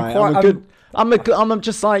 aren't I? I'm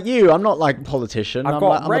just like you. I'm not like a politician. I'm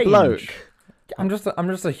a bloke. I'm just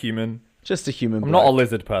a human. Just a human. I'm not a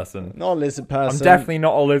lizard person. Not a lizard person. I'm definitely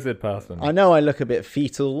not a lizard person. I know I look a bit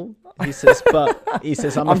fetal. He says, but he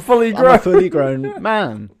says I'm fully grown. I'm a fully grown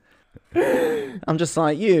man. I'm just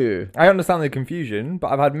like you. I understand the confusion,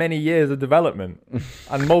 but I've had many years of development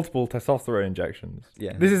and multiple testosterone injections.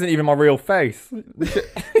 Yeah. This isn't even my real face.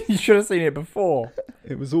 You should have seen it before.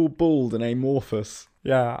 It was all bald and amorphous.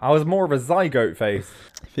 Yeah, I was more of a zygote face.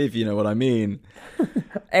 If you know what I mean.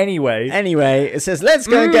 Anyway, it says, let's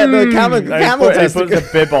go and get the camel testicles. He puts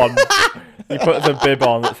a bib on. He puts a bib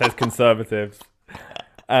on that says Conservatives.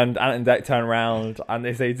 And Ant and Dec turn around and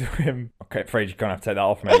they say to him, okay, afraid you're going to have to take that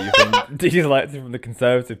off, mate. You've been deselected from the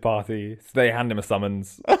Conservative Party. So they hand him a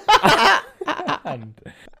summons.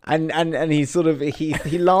 And he sort of,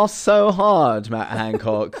 he laughs so hard, Matt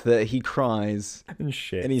Hancock, that he cries. And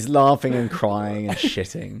shit. And he's laughing and crying and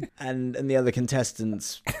shitting. And the other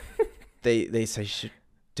contestants, they say,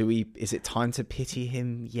 is it time to pity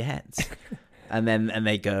him yet? And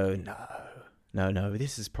they go, no,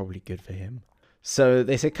 this is probably good for him. So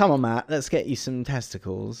they say, come on, Matt, let's get you some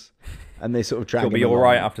testicles. And they sort of drag him You'll be all along.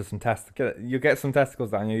 right after some testicles. You'll get some testicles,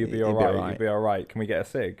 Daniel. You'll be all right. You'll be all right. Can we get a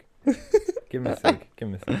cig? Give him a cig. Give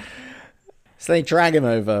him a cig. So they drag him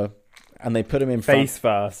over and they put him in face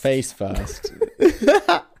first.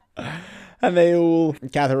 And they all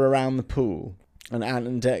gather around the pool. And Ant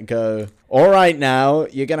and Dec go, all right, now,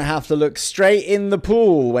 you're going to have to look straight in the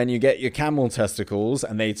pool when you get your camel testicles.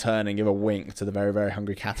 And they turn and give a wink to the very, very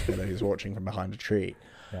hungry caterpillar who's watching from behind a tree,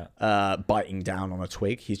 biting down on a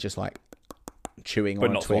twig. He's just like chewing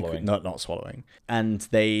on a twig. Swallowing. Not swallowing. And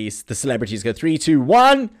the celebrities go 3, 2,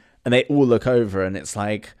 1. And they all look over and it's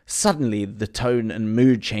like suddenly the tone and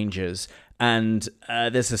mood changes. And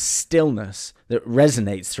there's a stillness that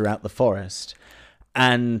resonates throughout the forest.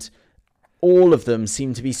 And all of them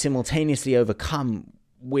seem to be simultaneously overcome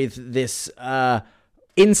with this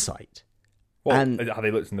insight. What? And have they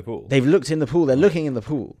looked in the pool? They've looked in the pool. They're looking in the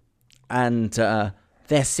pool. And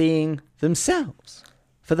they're seeing themselves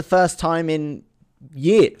for the first time in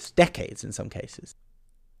years, decades in some cases.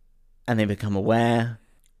 And they become aware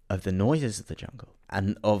of the noises of the jungle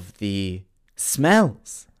and of the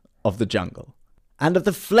smells of the jungle and of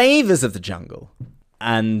the flavors of the jungle.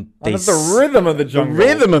 And of the rhythm of the jungle. The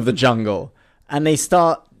rhythm of the jungle. And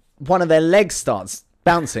one of their legs starts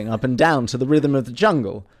bouncing up and down to the rhythm of the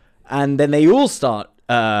jungle. And then they all start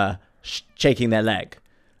shaking their leg.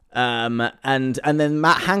 And then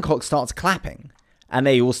Matt Hancock starts clapping. And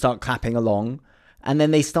they all start clapping along. And then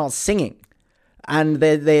they start singing. And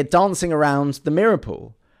they're dancing around the mirror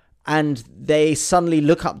pool. And they suddenly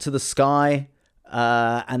look up to the sky.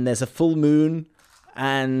 And there's a full moon.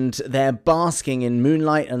 And they're basking in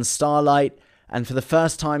moonlight and starlight. And for the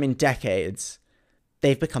first time in decades,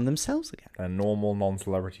 they've become themselves again. They're normal,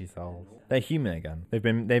 non-celebrity selves. They're human again. They've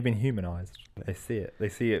been humanized. They see it. They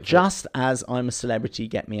see it. Just as I'm a Celebrity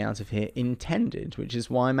Get Me Out of Here intended, which is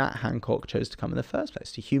why Matt Hancock chose to come in the first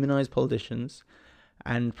place, to humanize politicians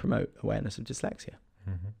and promote awareness of dyslexia.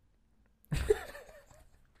 Mm-hmm.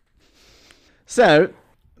 So,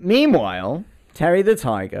 meanwhile, Terry the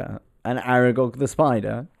Tiger and Aragog the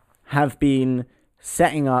Spider have been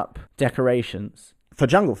setting up decorations for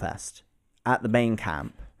Jungle Fest at the main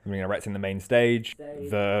camp. We're erecting the main stage.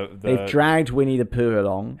 They've dragged Winnie the Pooh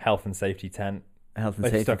along. Health and safety tent.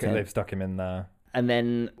 They've stuck him in there. And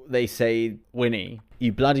then they say, Winnie,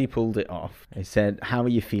 you bloody pulled it off. They said, how are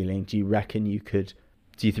you feeling? Do you reckon you've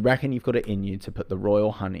got it in you to put the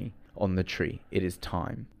royal honey on the tree? It is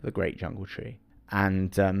time, the great jungle tree.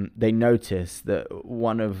 And they notice that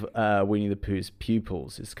one of Winnie the Pooh's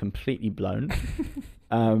pupils is completely blown.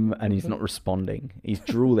 And he's not responding. He's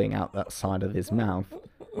drooling out that side of his mouth.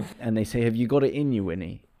 And they say, have you got it in you,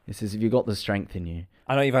 Winnie? He says, have you got the strength in you?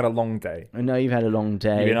 I know you've had a long day. I know you've had a long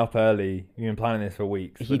day. You've been up early. You've been planning this for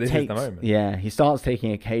weeks. But this is the moment. Yeah, he starts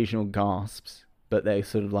taking occasional gasps. but they're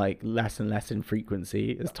sort of like less and less in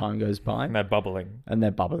frequency as time goes by. And they're bubbling. And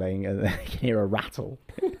they can hear a rattle.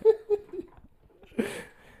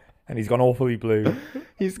 And he's gone awfully blue.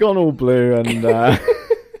 He's gone all blue, and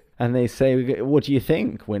and they say, "What do you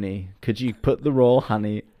think, Winnie? Could you put the royal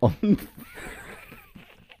honey on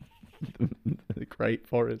the great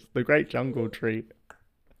forest, the great jungle tree?"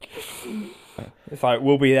 It's like,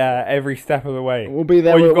 we'll be there every step of the way. We'll be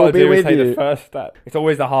there. All you've got to do is take you. the first step. It's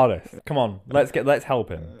always the hardest. Come on, let's help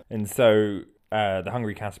him. And so the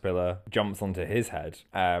hungry caterpillar jumps onto his head,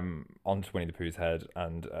 onto Winnie the Pooh's head,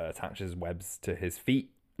 and attaches webs to his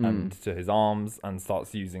feet and to his arms, and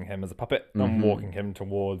starts using him as a puppet and walking him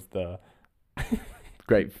towards the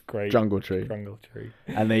great jungle tree.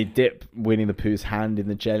 And they dip Winnie the Pooh's hand in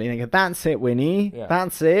the jelly and they go, "That's it, Winnie. Yeah.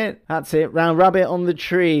 That's it. Now rub it on the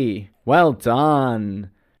tree. Well done."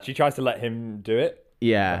 She tries to let him do it.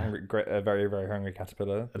 Yeah. A very, very hungry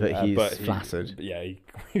caterpillar. But he's flaccid.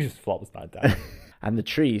 He just flops back down. And the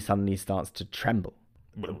tree suddenly starts to tremble.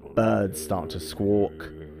 Birds start to squawk.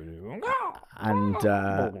 And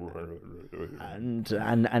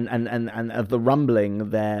of the rumbling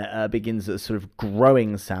there begins a sort of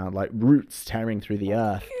growing sound, like roots tearing through the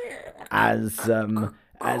earth, as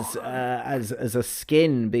a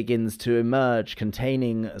skin begins to emerge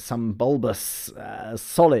containing some bulbous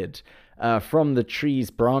solid from the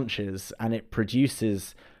tree's branches, and it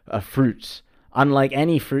produces a fruit unlike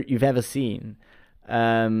any fruit you've ever seen.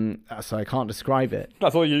 So I can't describe it.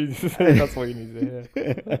 That's all you need to say. That's all you need to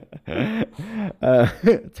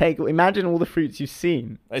hear. Imagine all the fruits you've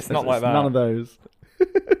seen. It's not like that. None of those.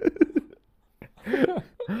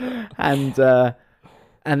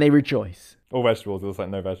 And they rejoice. Or vegetables. There's like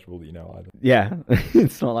no vegetable that you know either. Yeah,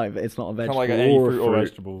 it's not a vegetable. It's not like any fruit or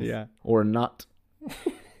vegetables. Yeah, or a nut,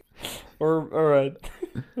 or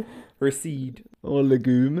a seed, or a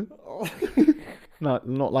legume. Not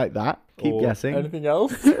like that. Keep guessing. Anything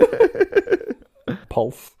else?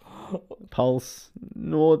 Pulse.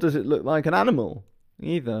 Nor does it look like an animal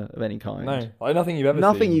either of any kind. No, like nothing you've ever seen.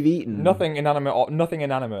 Nothing you've eaten. Nothing inanimate. Nothing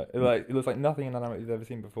inanimate. It looks like nothing inanimate you've ever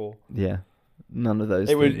seen before. Yeah, none of those.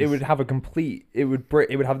 It would have a complete. There would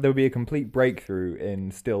be a complete breakthrough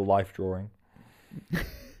in still life drawing.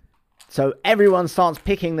 So everyone starts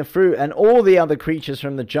picking the fruit, and all the other creatures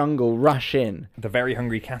from the jungle rush in. The very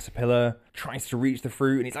hungry caterpillar tries to reach the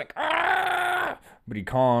fruit, and he's like, "Ah!" But he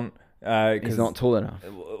can't. He's not tall enough.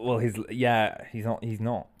 Well, he's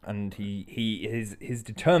not, and his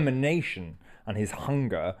determination and his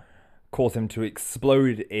hunger cause him to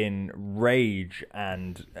explode in rage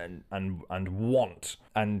and want,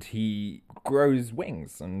 and he grows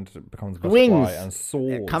wings and becomes a butterfly and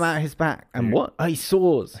soars. Come out his back, and what? Oh, he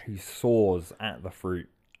soars. He soars at the fruit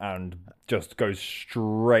and just goes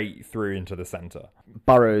straight through into the center.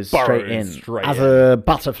 Burrows straight in as a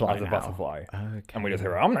butterfly. Okay. And we just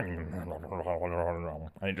hear, and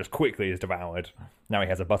it just quickly is devoured. Now he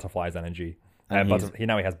has a butterfly's energy. He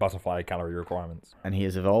has butterfly calorie requirements. And he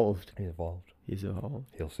has evolved. He's evolved.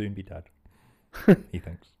 He'll soon be dead. He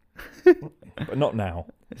thinks. But not now.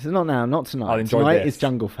 This is not now, not tonight. I'll enjoy tonight this. Is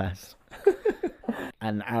Jungle Fest.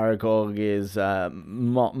 And Aragog is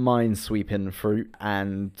mind-sweeping fruit,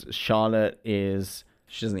 and Charlotte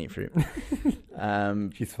she doesn't eat fruit.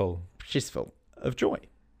 She's full of joy.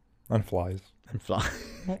 And flies.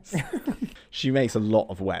 She makes a lot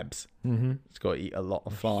of webs. Mm-hmm. She's got to eat a lot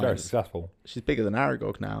of flies. Very successful. She's bigger than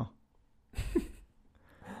Aragog now.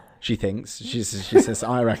 She thinks. She says,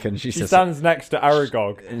 I reckon. She stands next to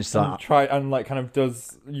Aragog and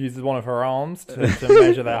uses one of her arms to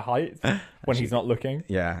measure their height when he's not looking.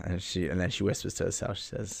 Yeah, and then she whispers to herself. She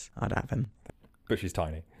says, "I'd have him." But she's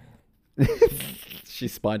tiny.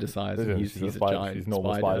 She's spider size. He's a giant. She's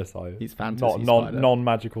normal spider size. He's fantasy spider.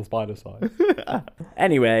 Non-magical spider size.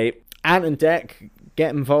 Anyway, Ant and Dec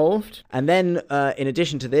get involved, and then in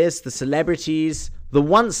addition to this, the celebrities, the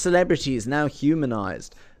once celebrities now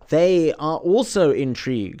humanized, they are also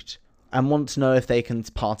intrigued and want to know if they can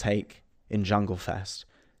partake in Jungle Fest.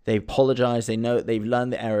 They apologize. They know they've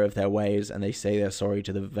learned the error of their ways, and they say they're sorry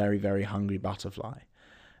to the very, very hungry butterfly.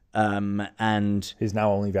 And he's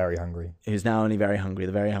now only very hungry.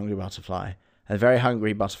 The very hungry butterfly. And the very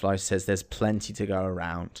hungry butterfly says there's plenty to go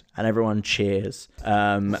around, and everyone cheers.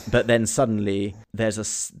 But then suddenly there's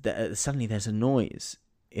a noise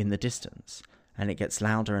in the distance, and it gets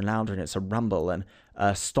louder and louder, and it's a rumble and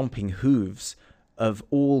stomping hooves of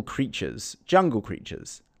all creatures, jungle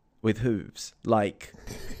creatures with hooves, like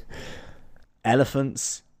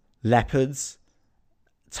elephants, leopards,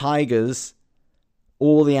 tigers.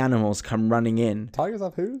 All the animals come running in. Tigers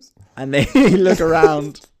have hooves? And they look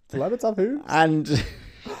around. Do leopards have hooves? And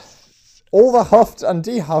All the huffed and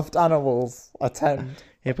dehuffed animals attend.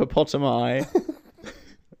 Hippopotami.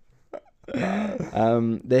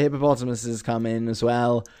 The hippopotamuses come in as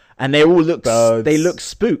well, and they all look. Birds. They look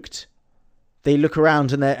spooked. They look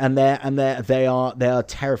around and they are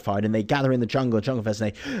terrified, and they gather in the jungle fest,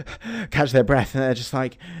 and they catch their breath, and they're just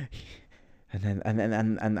like. And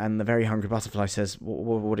then the very hungry butterfly says,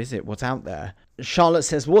 "What is it? What's out there?" Charlotte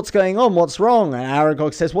says, "What's going on? What's wrong?" And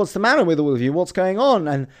Aragog says, "What's the matter with all of you? What's going on?"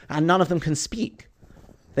 And none of them can speak.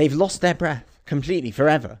 They've lost their breath completely,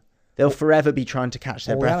 forever. They'll forever be trying to catch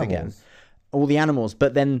their breath again. All the animals,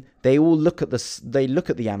 but then they all look at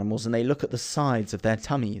the animals, and they look at the sides of their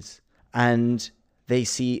tummies, and they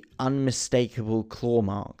see unmistakable claw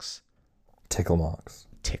marks. Tickle marks.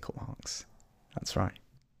 Tickle marks. That's right.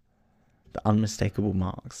 The unmistakable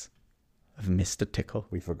marks of Mr. Tickle.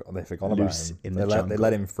 They forgot about him. They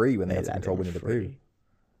let him free when they had to control Winnie the Pooh.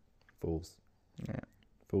 Fools. Yeah.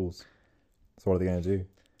 Fools. So what are they going to do?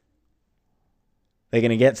 They're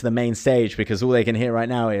going to get to the main stage because all they can hear right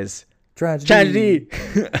now is tragedy.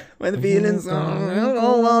 When the feelings go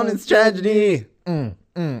on, it's tragedy.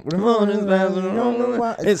 It's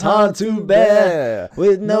hard to bear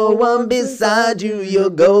with no one beside you. You're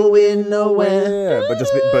going nowhere. Yeah, but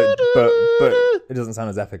it doesn't sound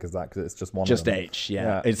as epic as that because it's just one. Just of them. H,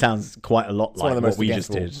 yeah. It sounds quite a lot like what we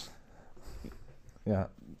just did. Yeah.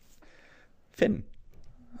 Finn.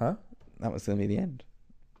 Huh? That was going to be the end.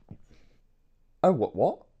 Oh,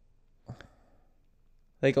 what?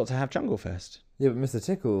 They got to have Jungle Fest. Yeah, but Mr.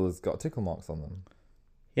 Tickle's got tickle marks on them.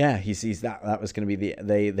 Yeah, he sees that was going to be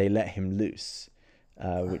they let him loose,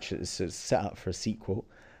 which is sort of set up for a sequel,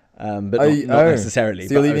 but not necessarily.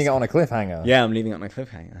 So you're leaving it on a cliffhanger? Yeah, I'm leaving it on a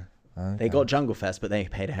cliffhanger. Okay. They got Jungle Fest, but they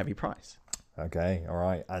paid a heavy price. Okay, all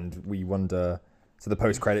right. And we wonder, so the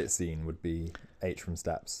post-credit scene would be H from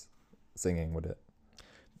Steps singing, would it?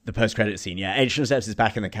 The post-credit scene, yeah. H from Steps is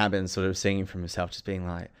back in the cabin, sort of singing from himself, just being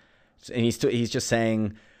like, and he's just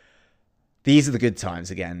saying, "These are the good times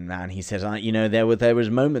again, man." He said, there was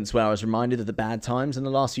moments where I was reminded of the bad times in the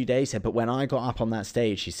last few days. He said, but when I got up on that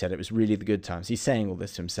stage, he said, it was really the good times. He's saying all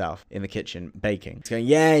this to himself in the kitchen, baking. He's going,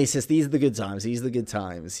 yeah, he says, these are the good times. These are the good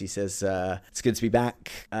times. He says, it's good to be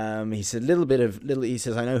back. He said, he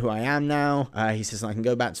says, I know who I am now. He says, I can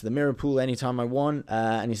go back to the mirror pool anytime I want.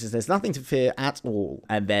 And he says, there's nothing to fear at all.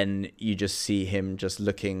 And then you just see him just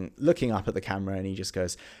looking up at the camera, and he just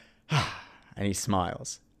goes, and he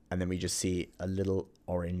smiles. And then we just see a little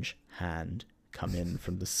orange hand come in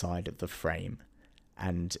from the side of the frame,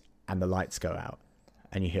 and the lights go out,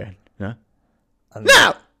 and you hear, no,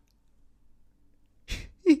 no,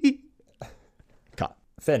 cut.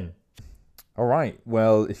 Finn. All right.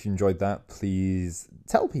 Well, if you enjoyed that, please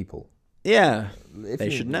tell people. Yeah, they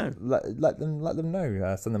should know. Let them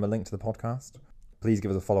know. Send them a link to the podcast. Please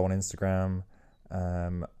give us a follow on Instagram.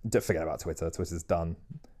 Don't forget about Twitter. Twitter's done.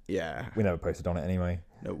 Yeah, we never posted on it anyway.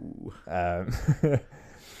 No.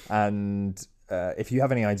 And if you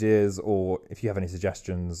have any ideas, or if you have any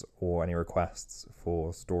suggestions or any requests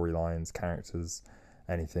for storylines, characters,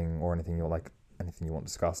 anything you want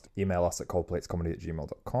discussed, email us at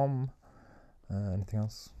coldplatescomedy@gmail.com. Anything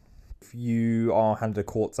else? If you are handed a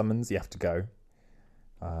court summons, you have to go.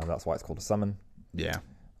 That's why it's called a summon. Yeah.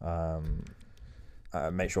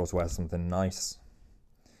 Make sure to wear something nice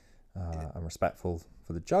and respectful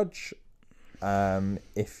for the judge.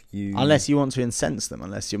 Unless you want to incense them,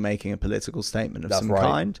 unless you're making a political statement of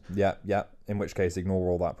kind. Yeah. In which case, ignore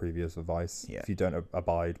all that previous advice. Yeah. If you don't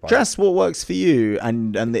abide by just what works for you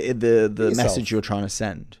and the message you're trying to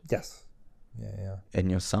send. Yes. Yeah. In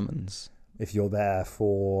your summons. If you're there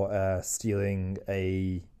for stealing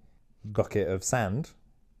a bucket of sand,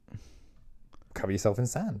 cover yourself in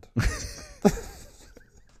sand. Is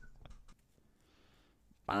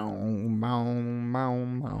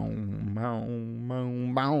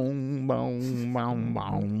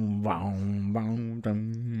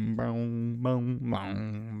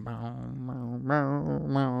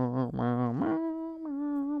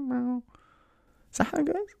that how it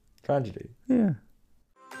goes? Tragedy. Yeah.